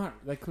get They it. can't.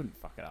 They couldn't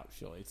fuck it up.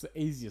 Surely it's the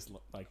easiest.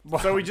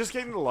 So we just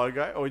getting the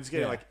logo, or we just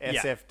getting Yeah. like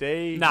Yeah.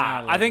 SFD?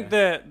 Nah, Nah, I think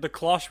the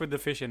cloche with the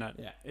fish in it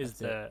Yeah, is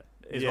that's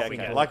is yeah, what we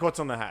okay. get. Like what's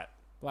on the hat?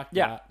 black.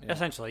 yeah, dart,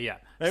 essentially, yeah.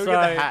 Maybe So, we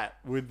get the hat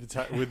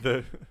with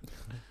the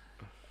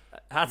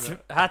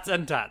hats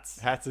and tats.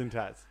 hats and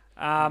tats.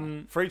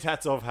 Free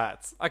tats of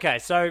hats. Okay,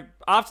 so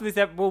after this,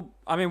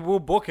 we'll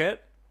book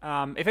it.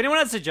 If anyone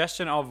has a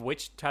suggestion of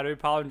which tattoo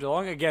parlor in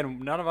Geelong, again,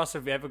 none of us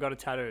have ever got a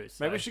tattoo.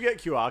 So. Maybe we should get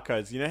QR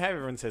codes. You know how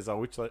everyone says,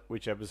 "Oh,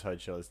 which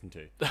episode should I listen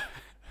to?"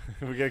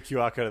 We get a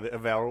QR code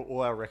of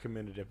all our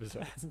recommended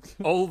episodes.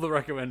 all the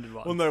recommended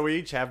ones. Well, no, we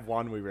each have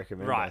one we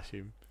recommend. I Right.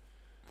 assume.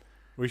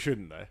 We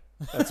shouldn't though.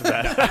 That's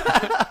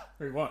bad.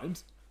 We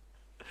won't.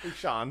 We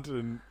shan't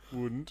and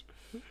wouldn't.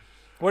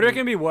 What do you reckon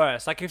would be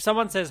worse? Like if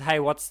someone says, "Hey,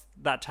 what's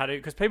that tattoo?"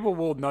 Because people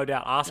will no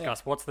doubt ask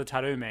us, "What's the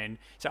tattoo mean?"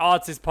 So, "Oh,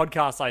 it's this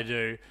podcast I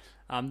do.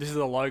 This is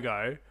the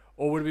logo."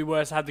 Or would it be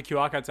worse to have the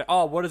QR code say,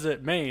 "Oh, what does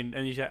it mean?"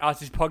 And you say, "Oh, it's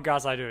this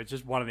podcast I do. It's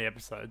just one of the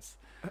episodes."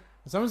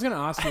 If someone's gonna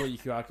ask you what your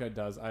QR code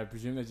does, I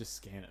presume they just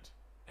scan it.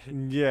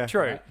 Yeah.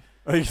 True. Right.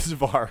 I think it's a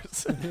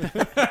virus. Oh,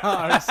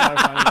 it's so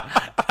funny.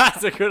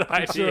 That's a good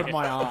Picture idea. of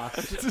my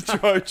ass. It's a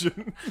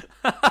Trojan.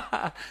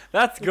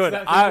 That's good.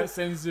 It's that thing that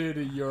sends you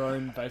to your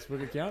own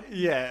Facebook account.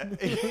 Yeah.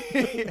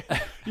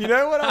 You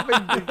know what I've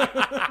been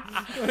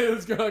thinking?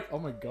 Let's go like, oh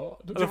my god.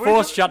 the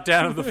forced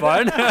shutdown of the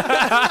phone.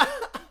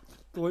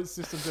 Delete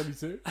System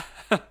 32.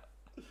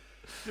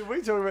 Did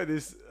we talk about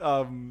this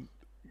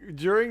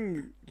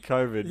during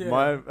COVID?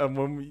 Yeah.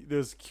 When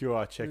there's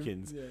QR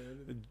check-ins. Yeah.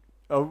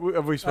 Have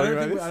we I spoken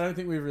about this? don't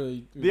think we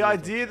really. The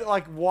idea that,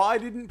 like, why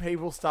didn't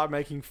people start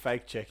making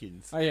fake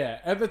check-ins? Oh yeah,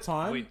 at the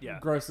time, Yeah.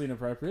 grossly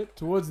inappropriate.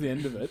 Towards the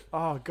end of it,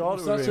 Oh god,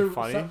 it would have been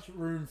funny. such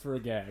room for a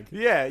gag.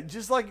 Yeah,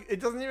 just like it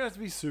doesn't even have to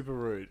be super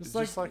rude. Just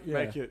Just like- like yeah.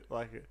 make it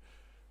like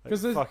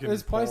Because fucking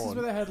there's places porn.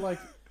 where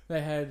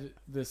they had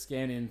the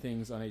scan-in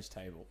things on each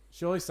table.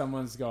 Surely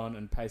someone's gone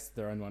and pasted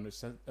their own one, which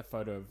sent a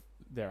photo of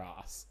their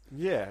ass.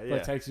 Yeah, But yeah.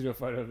 it takes you to a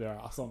photo of their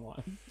ass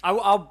online.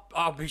 I'll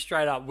be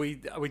straight up. We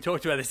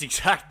talked about this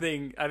exact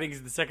thing. I think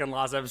it's the second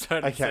last episode.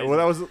 Of the Okay, season.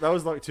 well that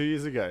was like 2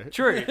 years ago.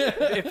 True.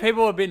 If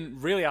people have been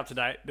really up to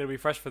date, it'll be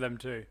fresh for them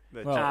too.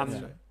 That Well,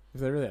 changed. Um, yeah. If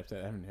they're really upset,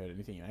 they haven't heard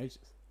anything in ages.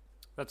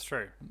 That's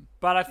true.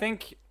 But I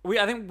think we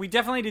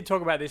definitely did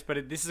talk about this.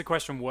 But this is a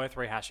question worth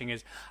rehashing.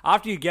 Is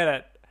after you get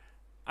it,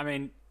 I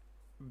mean,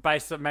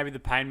 based on maybe the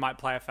pain might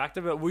play a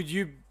factor, but would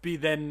you be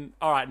then,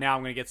 all right, now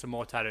I'm going to get some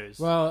more tattoos?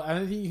 Well, I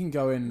don't think you can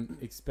go in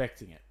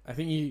expecting it. I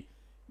think you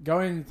go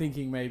in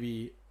thinking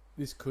maybe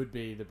this could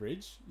be the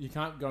bridge. You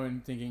can't go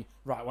in thinking,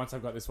 right, once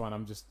I've got this one,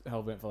 I'm just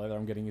hell-bent for leather.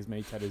 I'm getting as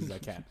many tattoos as I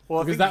can.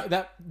 Well, because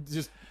that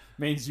just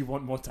means you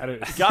want more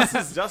tattoos. Gus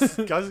is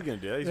going to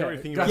do that. He's already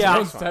thinking Gus about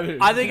wants the next one.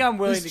 tattoos. I think I'm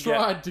willing He's to get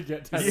tried to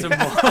get tattoos some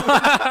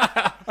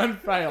more. and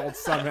failed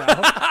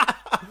somehow.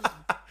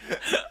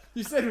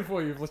 You said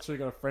before you've literally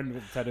got a friend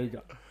with a tattoo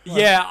gun.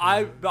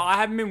 Yeah, but I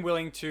haven't been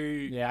willing to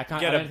Yeah, I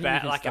can't get I a don't think you bad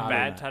can like a start on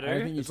bad that. I don't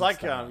tattoo. think you It's should like,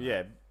 start on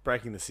that.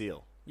 breaking the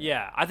seal.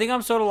 Yeah, I think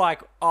I'm sort of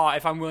like,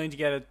 if I'm willing to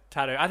get a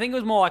tattoo. I think it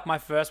was more like my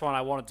first one.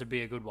 I want it to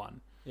be a good one.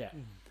 Yeah.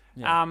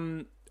 Yeah.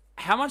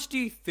 How much do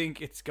you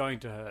think it's going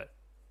to hurt?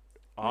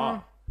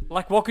 Oh.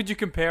 Like, what could you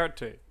compare it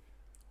to?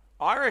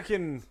 I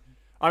reckon,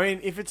 I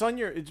mean, if it's on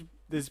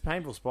there's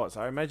painful spots.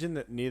 I imagine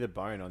that near the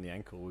bone on the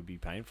ankle would be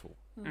painful.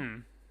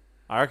 Mm.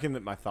 I reckon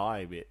that my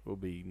thigh bit will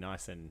be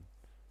nice and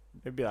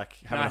it'd be like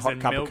having Nice a hot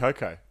and cup milk. of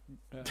cocoa.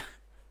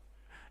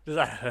 Does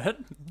that hurt?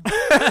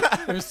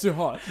 It was too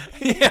hot.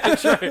 Yeah,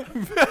 true.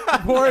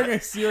 Pouring a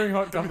searing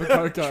hot cup of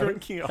cocoa.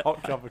 Drinking a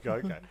hot cup of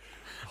cocoa.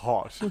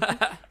 Hot.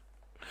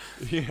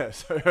 Yeah,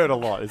 so it hurt a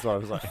lot is what I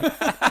was like.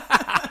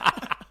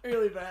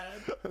 Really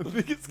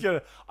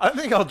bad. I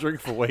think I'll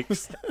drink for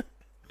weeks.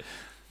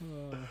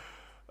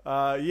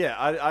 Yeah,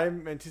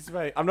 I'm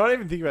anticipating. I'm not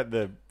even thinking about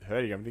the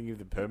hurting. I'm thinking of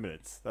the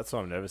permanence. That's what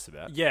I'm nervous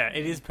about. Yeah,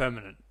 it is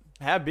permanent.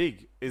 How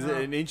big? Is it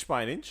an inch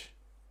by an inch?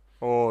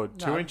 Or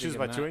 2 inches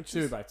by 2 inches?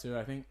 2 by 2,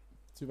 I think.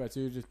 2 by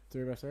 2, just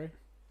 3 by 3.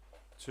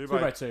 2 2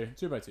 by 2.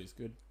 2 by 2 is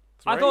good.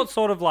 I thought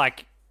sort of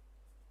like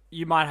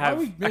you might Why are have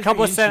we a measuring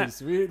couple of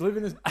inches? We live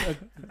in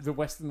the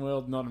Western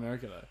world, not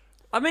America, though.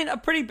 I mean,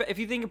 if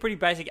you think a pretty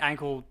basic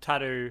ankle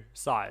tattoo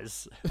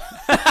size.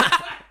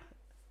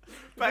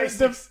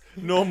 Basics.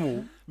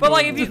 Normal. But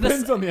like if you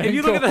Depends on the if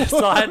you look at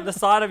ankle. the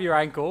side of your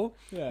ankle,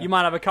 Yeah. you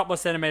might have a couple of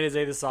centimeters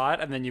either side,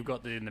 and then you've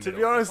got the in the To middle.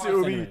 be honest, it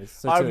would be. centimeters,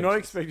 so I'm 2 not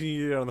inches. expecting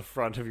you to do it on the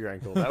front of your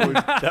ankle. That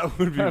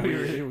would be That'd be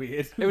weird. really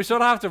weird. It would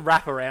sort of have to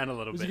wrap around a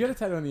little Would bit. you get a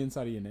tattoo on the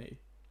inside of your knee?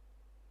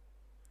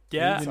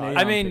 Yeah, Your knee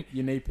I mean, armpit,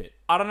 your knee pit.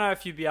 I don't know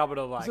if you'd be able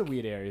to like. It's a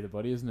weird area of the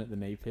body, isn't it? The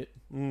knee pit.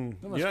 Mm.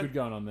 Not much You know, good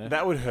going on there.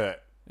 that would hurt.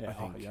 yeah, I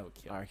think. that would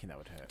kill. I reckon that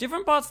would hurt.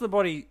 Different parts of the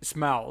body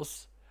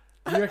smells,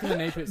 You reckon the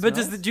knee pit but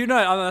smells? do you know?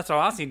 I mean, that's what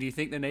I'm asking. Do you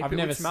think the knee I've pit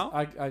never would smell?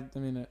 I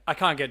mean, I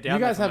can't get down.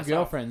 you guys there for have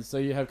myself. girlfriends, so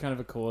you have kind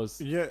of a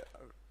cause. Yeah,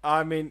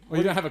 I mean, Well,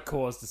 you don't have a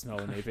cause to smell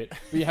a knee pit,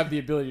 but you have the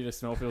ability to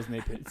smell people's knee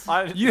pits.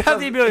 You have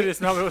the ability to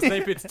smell those knee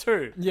pits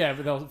too. Yeah,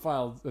 but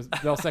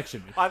they'll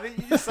section me. I think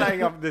you're just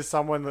saying there's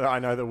someone that I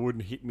know that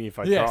wouldn't hit me if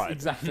I Yes, tried.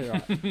 exactly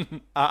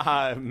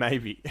right.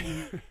 Maybe.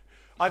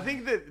 I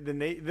think that the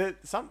knee, for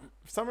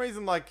some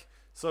reason, like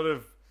sort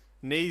of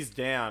knees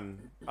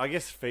down. I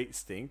guess feet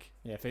stink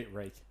Yeah, feet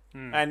reek.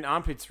 and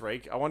armpits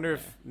reek. I wonder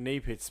if knee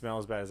pits smell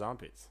as bad as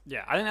armpits.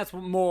 Yeah, I think that's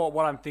more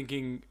what I'm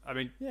thinking. I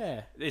mean,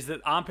 Yeah, is that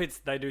armpits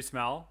they do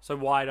smell, so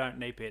why don't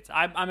knee pits?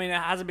 I mean,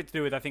 it has a bit to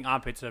do with I think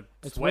armpits are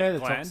it's sweat where the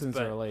glands, toxins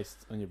but are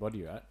released on your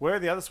body, right? Where are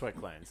the other sweat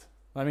glands?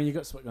 I mean, you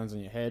got sweat glands on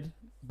your head,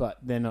 but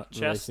they're not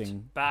chest,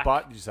 releasing. back,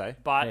 Butt, did you say?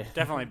 butt, Yeah.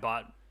 definitely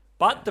butt.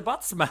 But the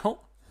butt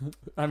smell.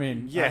 I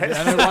mean, Yes.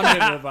 I know one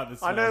bit about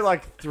this. I know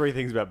like 3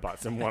 things about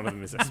butts, and one of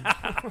them is this.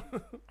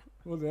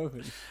 What's the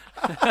other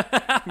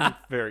thing?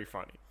 Very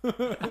funny.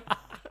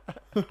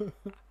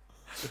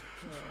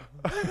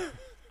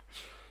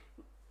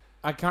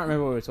 I can't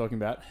remember what we were talking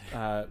about,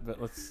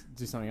 but let's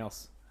do something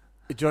else.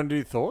 Do you want to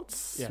do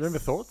thoughts? Yes. Remember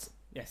thoughts?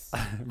 Yes.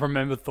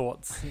 Remember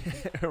thoughts.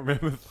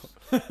 Remember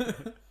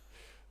thoughts.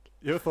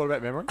 You ever thought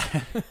about memory?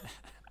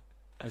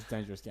 That's a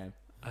dangerous game.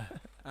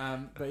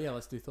 But yeah,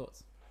 let's do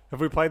thoughts. Have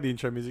we played the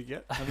intro music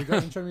yet? Have we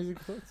got intro music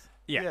for thoughts?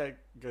 Yeah. It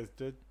goes.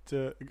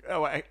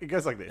 Oh, wait, it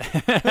goes like this.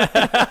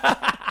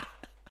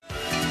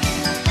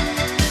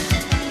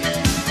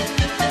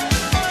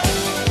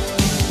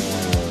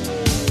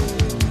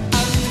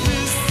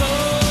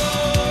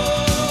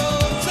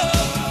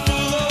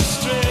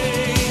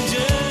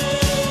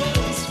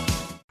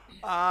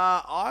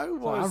 I So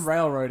was. I'm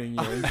railroading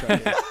your intro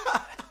here.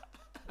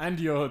 And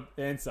your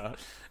answer.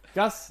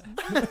 Gus,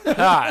 all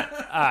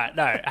right.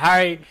 No,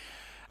 Harry,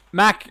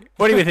 Mac,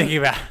 what are you thinking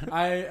about?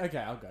 okay,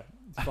 I'll go.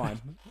 It's fine.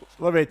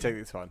 Let me take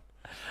this one.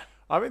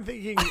 I've been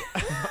thinking.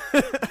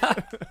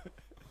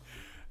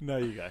 No,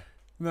 you go.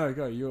 No,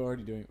 go. You were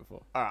already doing it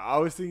before. All right, I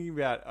was thinking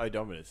about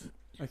odometers.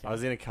 Okay. I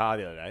was in a car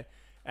the other day,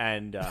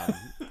 and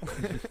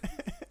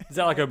Is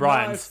that like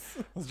O'Brien's? Nice.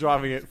 I was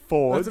driving it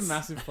forwards. That's a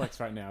massive flex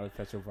right now with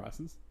petrol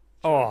prices.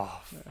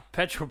 Oh,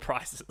 petrol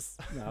prices.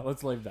 No,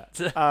 let's leave that.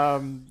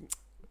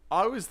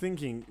 I was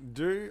thinking,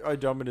 do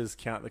odometers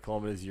count the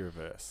kilometers you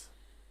reverse?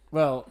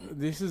 Well,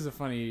 this is a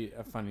funny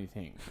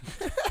thing.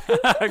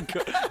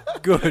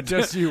 Good.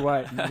 Just you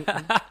wait.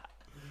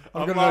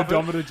 I've got an laughing.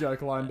 odometer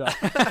joke lined up.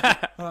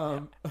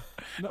 No,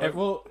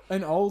 well,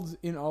 in old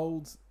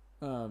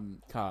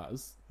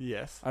cars,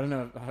 Yes. I don't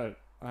know.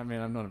 I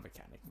mean, I'm not a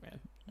mechanic, man.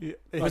 Yeah.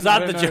 Was I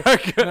that don't the know-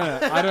 joke? No,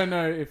 I don't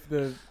know if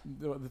the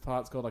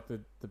part's called like the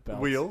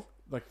belt Wheel?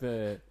 like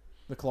the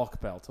the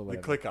clock belt or The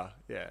whatever. clicker.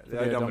 Yeah. For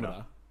the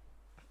odometer.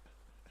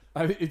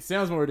 It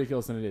sounds more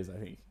ridiculous than it is, I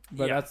think.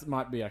 But Yeah. that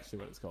might be actually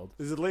what it's called.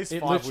 There's at least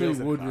It 5 literally wheels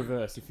in a would car.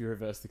 reverse if you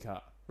reverse the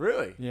car.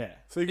 Really? Yeah.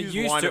 So you can It just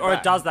used wind to, it or it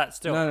back. does that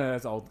still. No,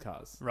 that's old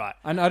cars. Right.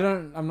 And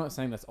I'm not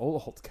saying that's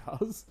all old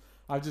cars.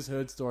 I've just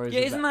heard stories. Yeah,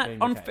 of isn't that that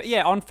being on? the case.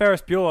 Yeah, on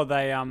Ferris Bueller,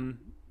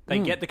 they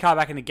get the car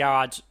back in the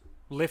garage,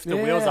 lift the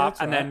Yeah, wheels up,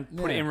 that's and then right.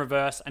 put it Yeah. in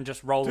reverse and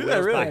just roll Do the they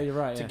wheels really? back Yeah, you're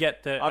right. to Yeah.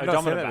 get the I've not seen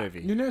odometer that back.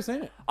 movie. You've never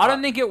seen it. I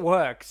don't think it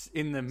works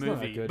in the not that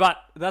movie, good. but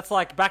that's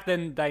like back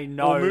then they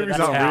know that movies that's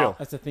aren't how real.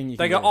 That's the thing. You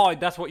they can go. do. Oh,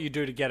 that's what you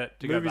do to get it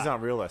to Movies go back.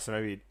 aren't real though, so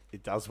maybe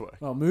it does work.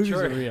 Well, movies True.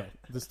 are real.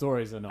 The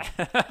stories are not.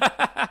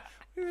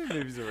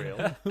 Movies are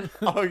real.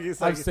 Oh, you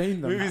I've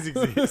seen them. Movies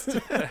exist.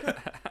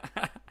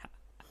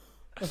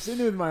 I've seen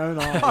it with my own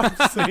eyes.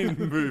 I've seen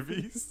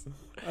movies.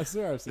 I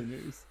swear I've seen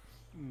movies.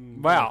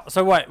 Wow.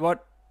 So wait,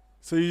 what?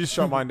 So you just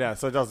shot mine down,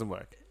 so it doesn't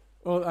work.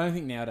 Well, I don't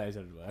think nowadays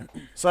it would work.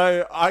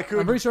 So I I'm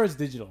could pretty sure it's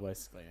digital,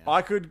 basically. Now.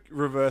 I could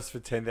reverse for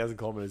 10,000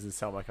 kilometers and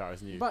sell my car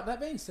as new. But that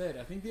being said,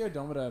 I think the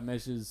odometer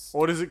measures.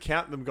 Or does it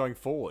count them going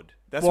forward?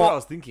 That's Well, what I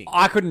was thinking.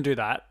 I couldn't do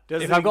that.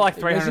 Does If it- I've got like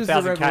it measures the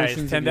 300,000 revolutions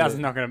Ks, of 10,000 is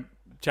your- not going to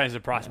change the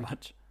price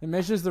much. It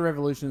measures the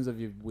revolutions of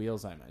your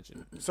wheels, I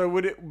imagine. So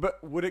would it?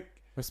 But would it?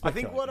 We're I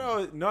think what speculating. I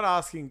was not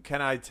asking,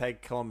 can I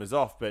take kilometers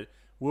off? But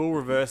will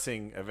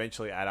reversing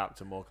eventually add up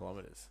to more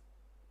kilometers?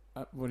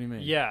 What do you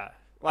mean? Yeah.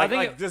 Like,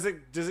 I think does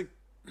it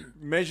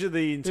measure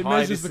the entire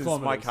measures the distance my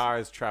kilometers. car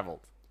has travelled?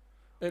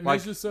 It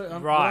Like, measures so.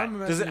 right. What I'm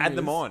Does it add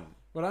them on?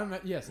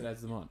 Yes, it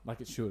adds them on, like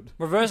it should.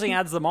 reversing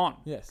adds them on.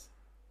 Yes.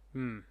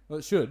 Hmm. Well,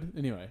 it should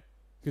anyway,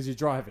 because you're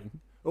driving.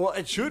 Well,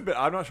 it should, but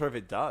I'm not sure if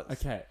it does.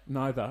 Okay,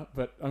 neither.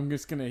 But I'm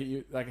just gonna hit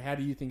you. Like, how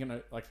do you think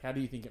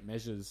it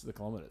measures the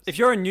kilometers? If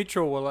you're in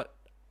neutral, will it?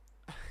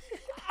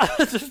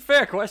 It's a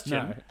fair question.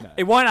 No.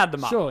 It won't add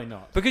them up. Surely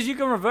not. Because you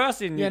can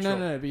reverse in Yeah, neutral.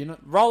 no, but you're not.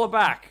 Roll it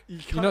back.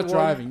 You're not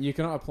driving. You're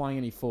not applying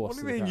any force.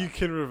 What do you to the mean car. you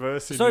can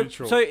reverse in So,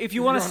 neutral? so if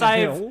you want to You're on a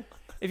save, hill,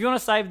 if you want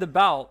to save the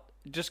belt,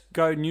 just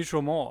go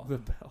neutral more. the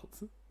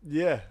belt?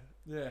 yeah.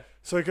 Yeah.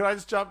 So can I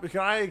just jump?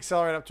 Can I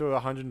accelerate up to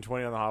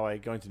 120 on the highway,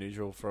 go into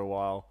neutral for a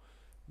while,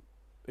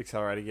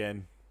 accelerate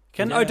again?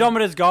 Can Yeah.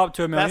 odometers go up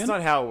to 1 million? That's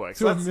not how it works.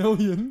 To a Let's,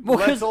 million. Well,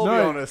 let's all be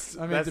No, honest.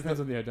 I mean, it that's depends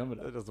on the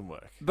odometer. that doesn't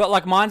work. But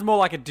like mine's more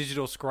like a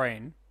digital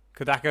screen.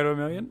 Could that go to 1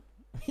 million?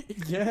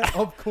 Yeah,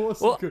 of course.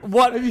 Well, it could.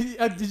 what- Maybe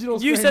a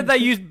digital. You screen- said they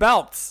used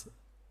belts.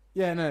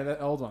 Yeah, no, the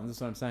old ones.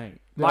 That's what I'm saying.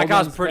 The My old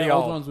car's ones- pretty the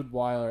old. old ones would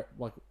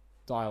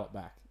dial it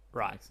back.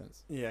 Right. Makes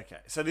sense. Yeah. Okay.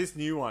 So this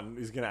new one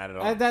is going to add it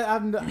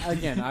on.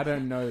 Again, I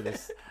don't know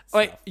this.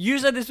 Wait, stuff. you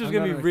said this was I'm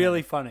going to not be a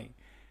really funny.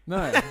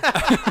 No.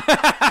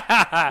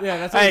 Yeah,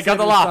 that's what Hey, I got said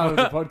the at laugh. start of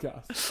the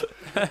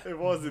podcast. It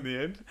was in the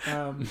end.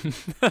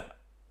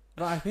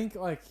 But I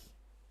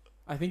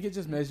think it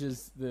just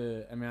measures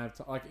the amount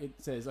of time. It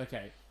says,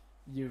 okay,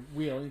 your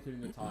wheel,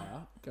 including the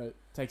tire,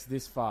 takes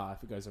this far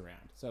if it goes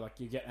around. So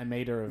you get a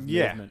meter of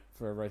Yeah. movement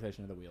for a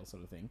rotation of the wheel,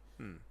 sort of thing,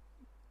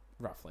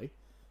 roughly.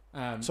 So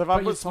if I but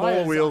put your small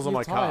tires- wheels on your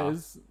my car-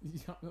 tires,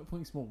 you're not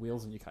putting small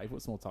wheels on your car. You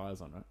put small tires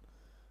on, right?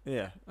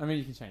 Yeah. I mean,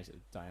 you can change the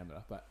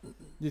diameter, but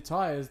your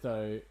tires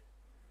though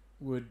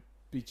would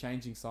be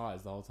changing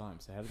size the whole time.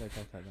 So how do they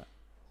calculate that?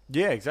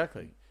 Yeah.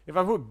 Exactly. If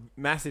I put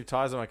massive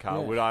tires on my car,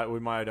 Yeah.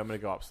 would my odometer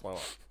go up slower?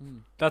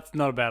 That's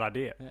not a bad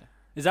idea. Yeah.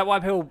 Is that why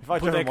people If I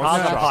put their drive a cars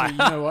monster up truck- high?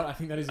 Actually, you know what? I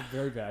think that is a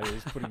very bad idea.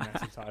 Is putting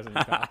massive tires on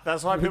your car.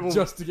 That's why people.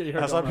 just to get your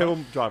That's why odometer.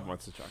 people drive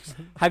monster trucks.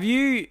 Have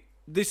you?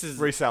 This is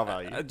Resale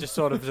value. just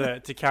sort of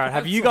to carry on.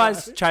 Have That's you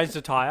guys alright. changed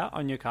a tire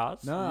on your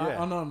cars? No,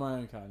 Yeah. I'm not on my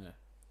own car. No.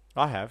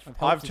 I have. I've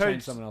helped I've to change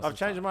changed. someone I've else's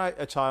changed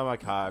a tire on my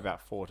car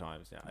about 4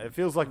 times now. It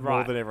feels like more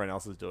Right. than everyone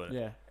else is doing it.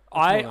 Yeah.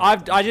 I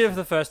did it for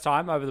the first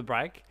time over the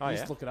break. Oh yeah.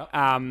 Just look it up.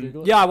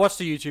 Google it. Yeah, I watched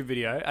a YouTube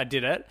video. I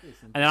did it,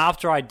 and then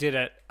after I did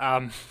it,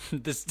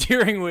 the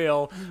steering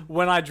wheel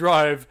when I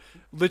drove Way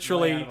out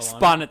literally of alignment.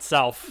 spun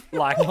itself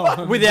like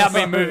without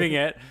me moving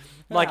it.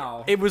 Like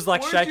How? it was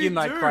like What did shaking you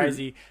like do?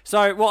 crazy.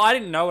 So, well, I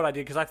didn't know what I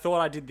did because I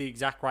thought I did the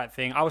exact right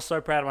thing. I was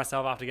so proud of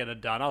myself after getting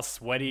it done. I was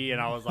sweaty and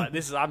I was like,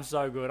 I'm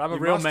so good. I'm a You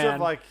real must man.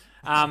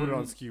 have put it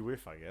on skew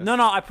whiff, I guess. No,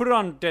 I put it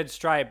on dead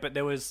straight, but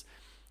there's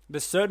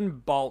certain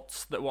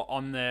bolts that were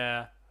on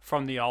there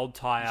from the old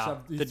tire.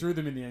 You threw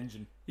them in the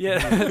engine. Yeah,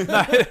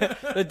 no,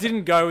 that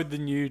didn't go with the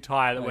new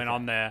tire that went Okay.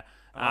 on there.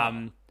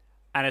 And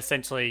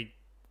essentially,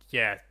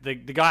 yeah, the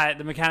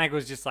mechanic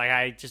was just like,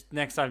 hey, just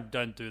next time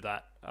don't do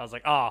that. I was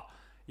like, oh,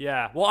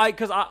 yeah. Well,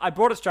 because I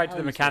brought it straight to How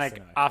the are you supposed mechanic to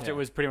know? after Yeah. it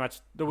was pretty much,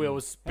 the wheel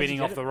was How'd you spinning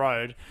get off it? the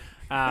road.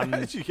 How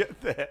did you get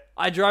there?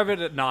 I drove it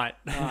at night.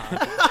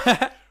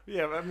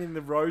 Yeah, I mean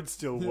the road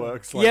still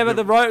works. Yeah, but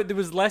the road, it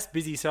was less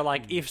busy, so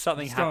like if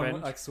something Just going,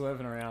 happened, like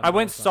swerving around. I the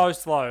went whole so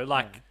slow,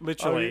 like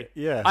literally.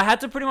 yeah. I had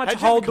to pretty much How'd you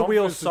have hold the the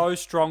wheel confidence so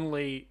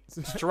strongly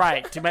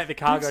straight to make the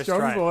car time. go Big strong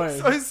straight.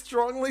 boy. so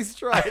strongly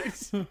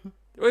straight.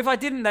 If I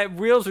didn't, that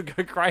wheels would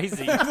go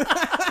crazy.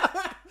 I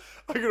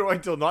gotta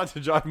wait till night to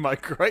drive my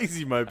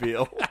crazy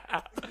mobile.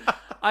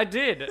 I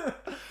did.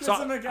 That's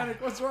the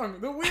mechanic. What's wrong?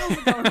 The wheels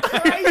are going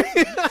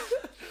crazy.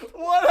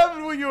 What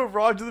happened when you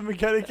arrived to the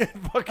mechanic at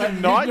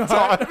fucking night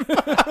time?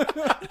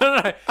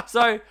 No.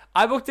 So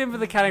I booked in for the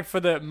mechanic for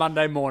the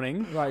Monday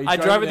morning. Right, you I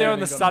drove it there on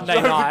and the then Sunday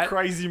Drove night. a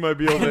crazy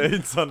mobile there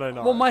in Sunday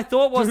night. Well, my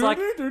thought was like,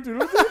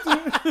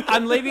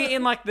 I'm leaving it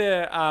in like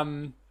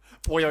the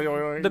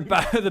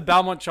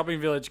Belmont Shopping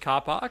Village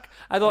car park.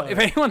 I thought if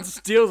anyone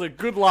steals it,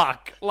 good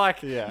luck.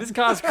 Like this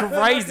car's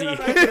crazy.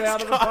 Get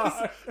out of the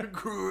bus.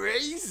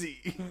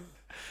 Crazy.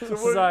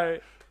 So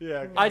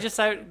Yeah. I just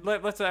say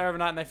let's do it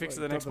overnight and they fix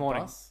it the next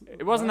morning.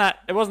 It wasn't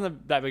that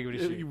big of an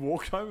issue. You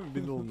walked home in the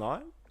middle of the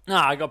night? No,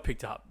 I got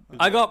picked up.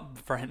 I got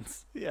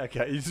friends. Yeah,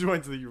 okay. You just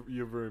went to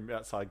your room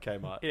outside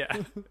Kmart. Yeah,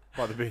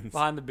 By the bins.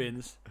 behind the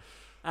bins.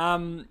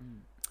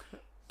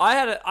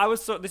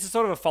 This is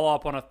sort of a follow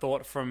up on a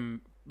thought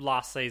from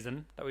last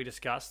season that we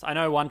discussed. I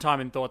know one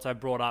time in thoughts I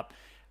brought up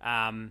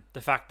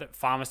the fact that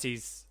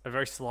pharmacies are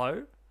very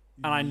slow,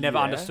 and I never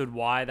understood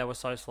why they were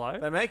so slow.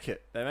 They make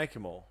it. They make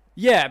them all.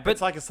 Yeah, but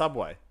It's like a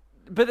Subway.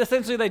 But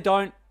essentially, they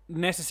don't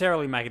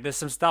necessarily make it. There's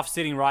some stuff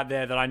sitting right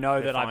there that I know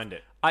They that find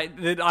it.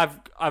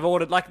 I've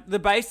ordered, like the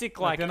basic,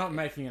 Like like they're not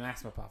making an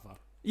asthma puffer.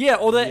 yeah,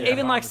 or Yeah,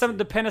 even like some of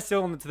the pharmacy.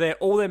 penicillin that's there.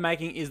 All they're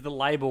making is the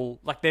label.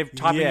 Like they've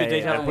typed in the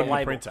details and put put it in the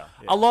label. printer.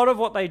 Yeah. A lot of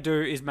what they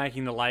do is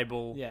making the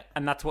label, Yeah.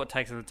 and that's what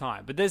takes the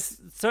time. But there's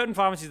certain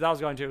pharmacies that I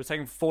was going to. It was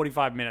taking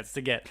 45 minutes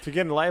to get. To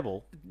get a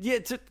label. Yeah,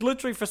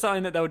 literally for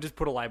something that they would just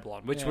put a label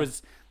on, which Yeah.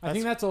 was. I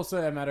think that's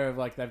also a matter of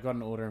like they've got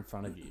an order in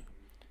front of you.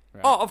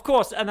 Right? Oh, of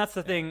course, and that's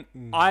the thing.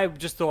 I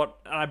just thought,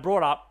 and I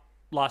brought up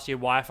last year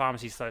why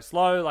pharmacy's so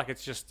slow. Like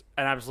it's just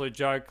an absolute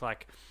joke.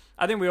 Like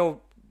I think we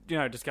all,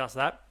 discussed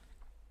that.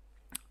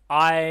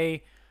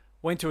 I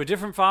went to a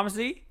different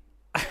pharmacy,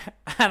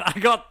 and I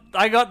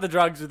got the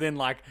drugs within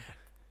like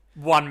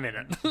 1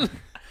 minute.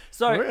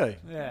 So Really?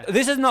 Yeah.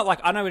 this is not like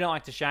I know we don't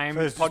like to shame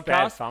So it's just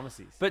bad podcasts,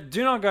 pharmacies. but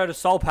do not go to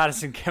Sol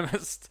Patterson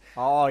Chemist.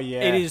 Oh,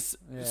 yeah. It is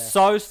Yeah.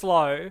 so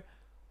slow,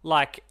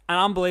 like and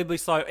unbelievably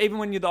slow. Even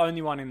when you're the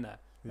only one in there.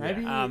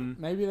 Maybe Um,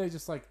 maybe they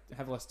just like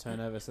have less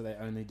turnover, so they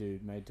only do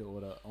made to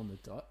order on the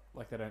dot.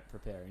 Like they don't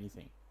prepare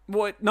anything.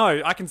 Well,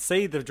 no, I can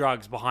see the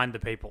drugs behind the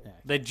people. Yeah.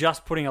 They're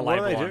just putting a What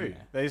do label they on. do?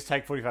 They just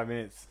take 45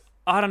 minutes.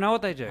 I don't know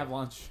what they do. Have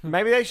lunch.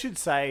 Maybe they should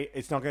say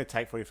it's not going to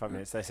take 45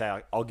 minutes. They say,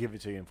 like, I'll give it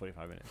to you in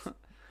 45 minutes.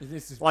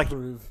 This is Like-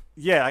 prove.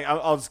 Yeah, like,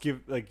 I'll just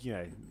give,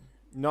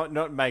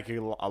 not make a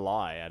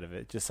lie out of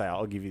it. Just say,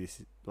 I'll give you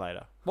this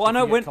later. Well, I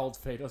know You get when cold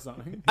feet or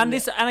something. and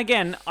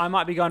again, I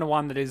might be going to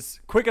one that is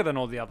quicker than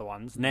all the other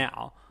ones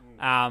now.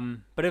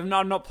 But if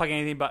not, I'm not plugging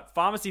anything. But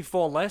Pharmacy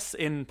 4 Less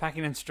in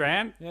Pakenham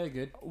Strand, Yeah,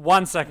 good.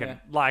 1 second,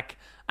 Yeah.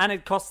 and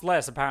it costs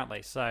less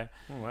apparently. So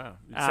Oh, wow.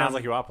 It sounds Um,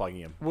 like you are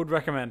plugging him. would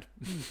recommend.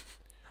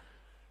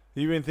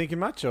 You been thinking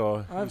much,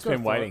 or I've just got a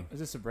been thought. waiting? It's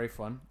just a brief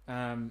one.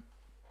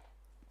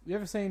 You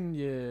ever seen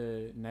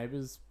your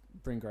neighbours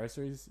bring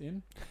groceries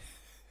in?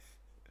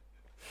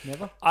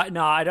 Never.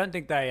 I don't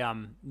think they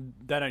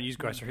don't use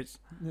groceries.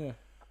 Yeah.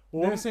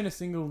 Well, Never seen a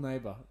single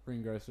neighbour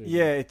bring groceries. in.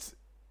 Yeah, it's.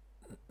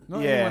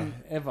 Not yeah. anyone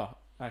ever,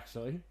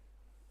 actually,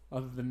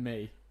 other than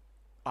me.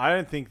 I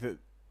don't think that.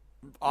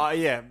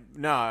 Yeah,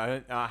 no,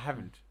 I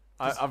haven't.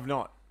 I've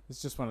not.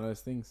 It's just one of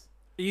those things.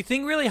 You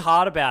think really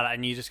hard about it,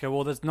 and you just go,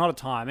 "Well, there's not a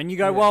time," and you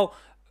go, Yeah. "Well,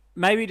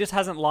 maybe it just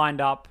hasn't lined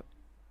up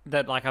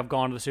that like I've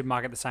gone to the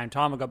supermarket at the same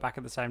time, I got back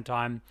at the same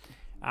time."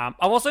 I've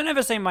also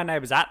never seen my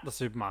neighbours at the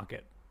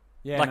supermarket,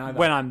 Yeah, like neither.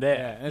 when I'm there.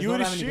 Yeah, there's You not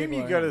would that many assume people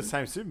you go to around. the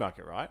same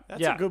supermarket, right?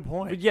 That's Yeah. a good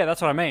point. But yeah,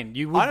 that's what I mean.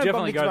 You would I don't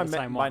definitely bump go to into the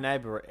same my one.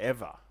 neighbour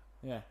ever.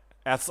 Yeah,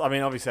 I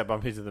mean, obviously, I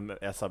bump into them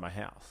outside my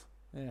house.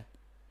 yeah.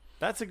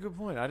 That's a good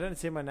point. I don't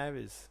see my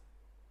neighbours.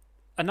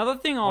 Another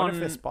thing I wonder if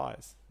they're on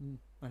spies. I think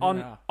they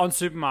on are. on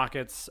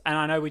supermarkets, and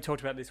I know we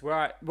talked about this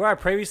where I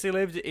previously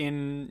lived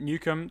in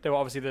Newcombe. There were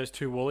obviously those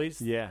two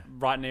Woolies Yeah.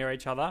 right near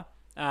each other.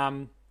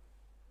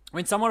 We're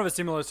in somewhat of a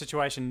similar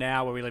situation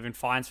now where we live in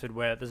Finesford,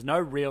 where there's no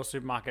real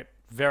supermarket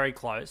very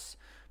close,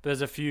 but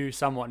there's a few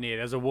somewhat near.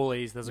 There's a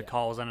Woolies, there's a Yeah.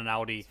 Coles, and an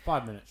Aldi. It's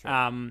 5 minutes.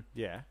 Right?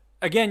 Yeah.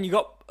 Again, you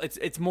got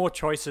it's more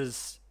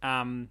choices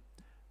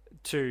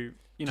to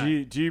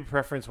Do you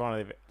preference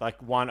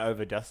one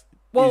over just?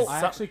 Well, I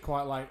actually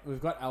quite like.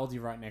 We've got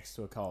Aldi right next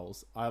to a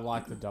Coles. I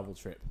like the double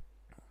trip.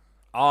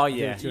 Oh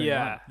yeah. Two in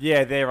yeah. one.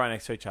 Yeah, they're right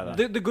next to each other.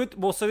 The good.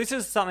 Well, so this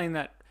is something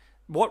that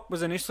what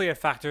was initially a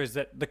factor is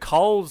that the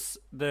Coles,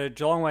 the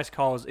Geelong West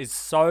Coles, is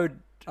so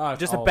Oh, it's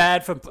just old.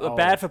 bad for It's old.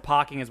 bad for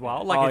parking as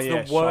well. Like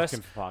it's the worst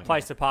shocking for parking.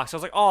 place to park. So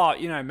I was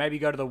like, maybe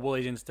go to the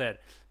Woolies instead.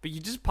 But you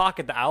just park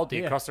at the Aldi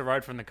Yeah. across the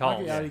road from the Like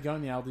Coles. the Aldi, go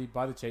in the Aldi,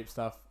 buy the cheap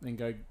stuff, then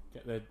go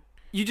get the.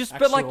 You just,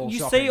 but like actual you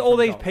shopping see all from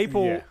these Coles.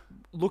 people Yeah.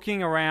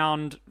 looking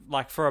around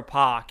like for a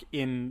park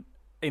in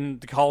the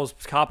Coles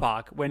car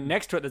park when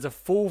next to it there's a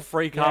full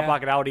free car Yeah.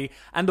 park at Aldi,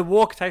 and the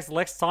walk takes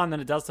less time than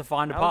it does to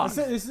find a park.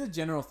 This is a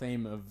general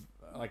theme of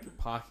like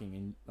parking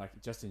in like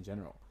just in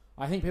general.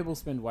 I think people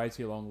spend way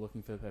too long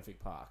looking for the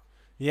perfect park.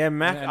 Yeah,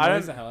 Mac. And it I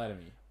annoys the don't. hell out of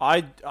me.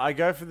 I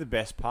go for the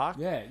best park.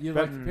 Yeah, you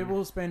But- like people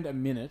will spend a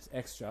minute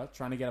extra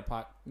trying to get a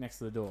park next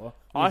to the door.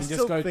 I You can still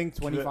just go think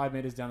 25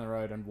 meters down the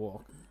road and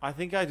walk. I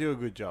think I do a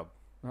good job.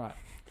 Right.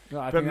 No,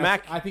 I But think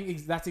Mac- I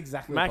think that's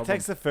exactly. Mac the problem.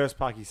 takes the first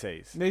park he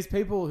sees. These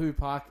people who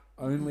park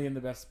only in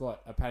the best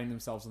spot are patting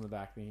themselves on the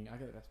back, thinking, "I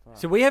get the best park."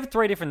 So we have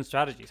 3 different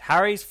strategies.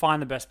 Harry's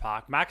find the best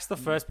park, Max the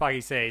first park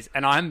he sees,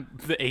 and I'm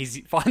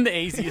find the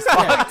easiest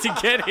park to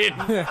get in.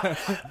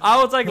 I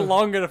will take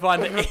longer to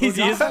find the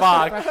easiest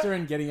park. Factor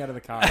in getting out of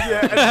the car.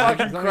 Yeah, and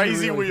fucking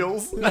crazy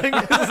wheels. Like,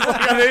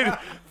 I need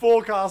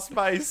 4-car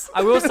space.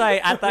 I will say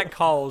at that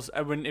Coles,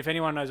 if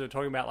anyone knows what we're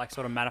talking about, like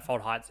sort of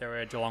Manifold Heights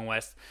area, Geelong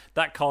West,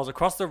 that Coles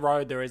across the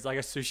road there is like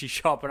a sushi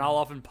shop, and I'll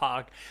often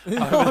park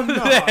over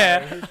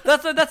there.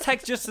 That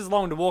takes just as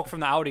long to walk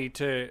from the Aldi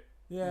to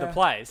the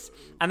place,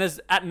 and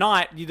at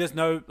night there's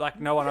no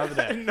one over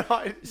there. At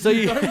night. So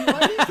you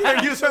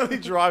just only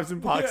drives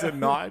and parks at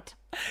night.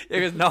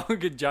 because no one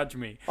could judge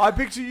me. I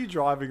picture you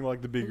driving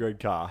like the big red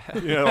car.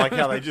 You know, like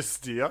how they just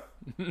steer.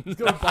 He's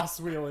got a bus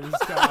wheel in his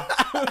car.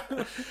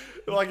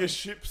 Like a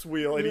ship's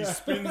wheel, and he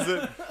spins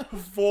it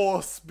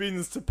 4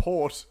 spins to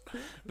port.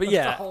 But To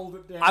yeah, hold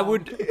it down.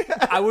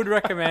 I would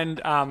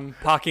recommend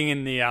parking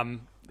in the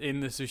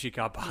sushi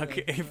car park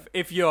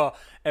if you're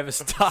ever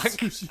stuck.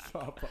 Sushi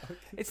car park.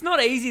 It's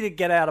not easy to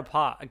get in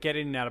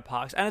and out of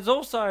parks, and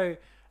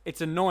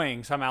it's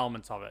annoying, some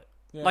elements of it.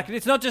 Yeah. Like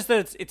it's not just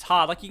that it's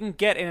hard. Like you can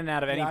get in and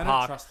out of any I don't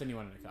park. trust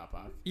anyone in a car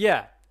park.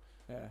 Yeah.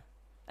 Yeah.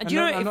 And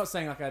I'm not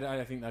saying like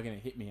I think they're going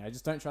to hit me. I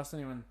just don't trust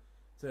anyone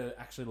to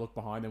actually look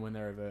behind them when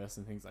they reverse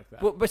and things like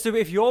that. But so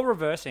if you're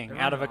reversing They're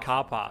out of a not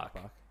car in the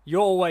park,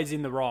 you're always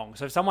in the wrong.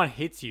 So if someone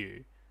hits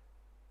you,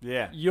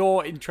 Yeah.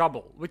 you're in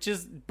trouble, which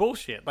is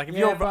bullshit. Like if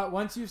Yeah, you're but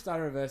once you start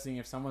reversing,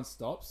 if someone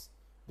stops,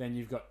 then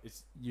you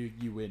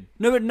win.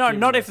 no, but no, You're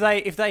not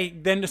reversing. if they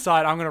then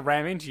decide I'm going to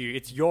ram into you.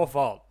 It's your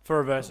fault for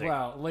reversing.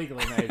 Well,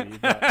 legally maybe,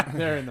 but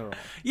they're in the wrong.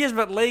 Yes,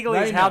 but legally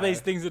They is how know. these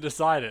things are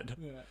decided.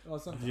 Yeah. Well,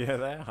 sometimes. Yeah,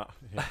 they are.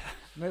 Yeah.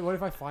 Mate, what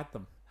if I fight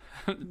them?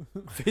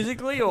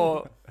 Physically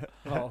or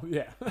Oh,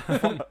 yeah.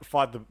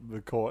 Fight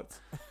the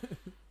courts.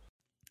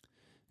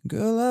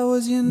 Girl, I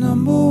was your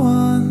number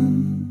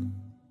one.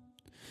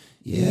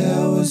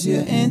 Yeah, I was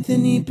your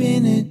Anthony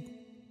Bennett.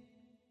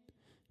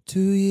 2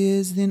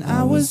 years, then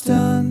I was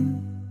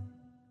done.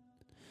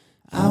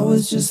 I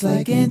was just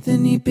like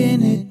Anthony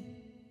Bennett.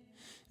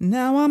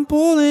 Now I'm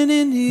balling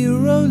in the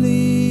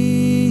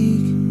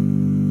EuroLeague.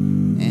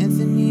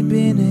 Anthony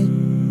Bennett.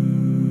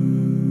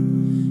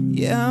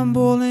 Yeah, I'm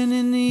balling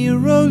in the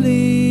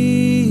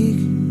EuroLeague.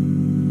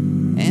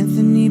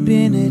 Anthony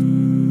Bennett.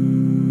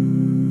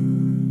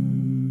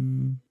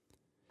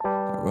 I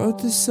wrote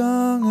this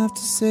song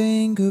after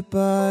saying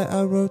goodbye.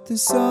 I wrote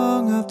this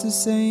song after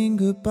saying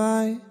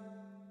goodbye.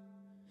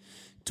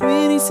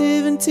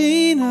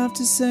 2017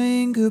 after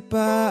saying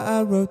goodbye.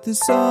 I wrote this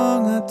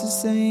song after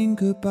saying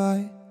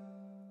goodbye.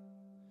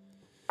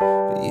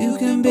 But you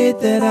can bet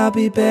that I'll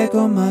be back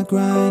on my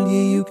grind.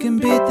 Yeah, you can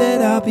bet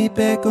that I'll be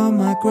back on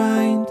my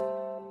grind.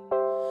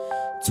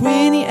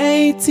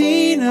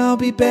 2018 I'll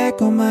be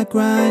back on my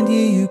grind.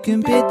 Yeah, you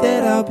can bet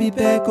that I'll be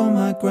back on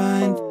my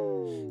grind.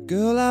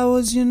 Girl, I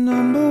was your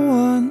number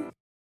one.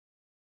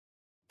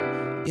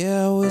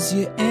 Yeah, I was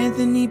your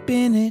Anthony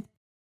Bennett.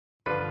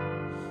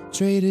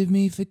 Traded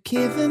me for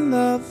Kevin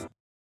Love.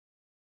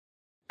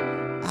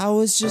 I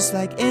was just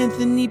like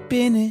Anthony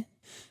Bennett,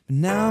 but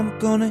now I'm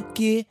gonna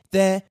get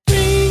that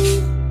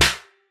ring.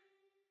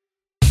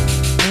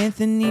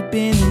 Anthony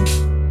Bennett.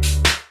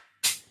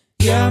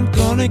 Yeah, I'm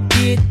gonna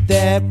get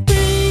that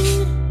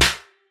ring.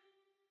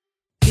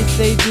 If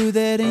they do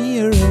that in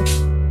Europe.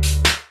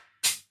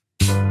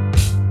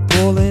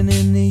 Ballin'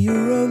 in the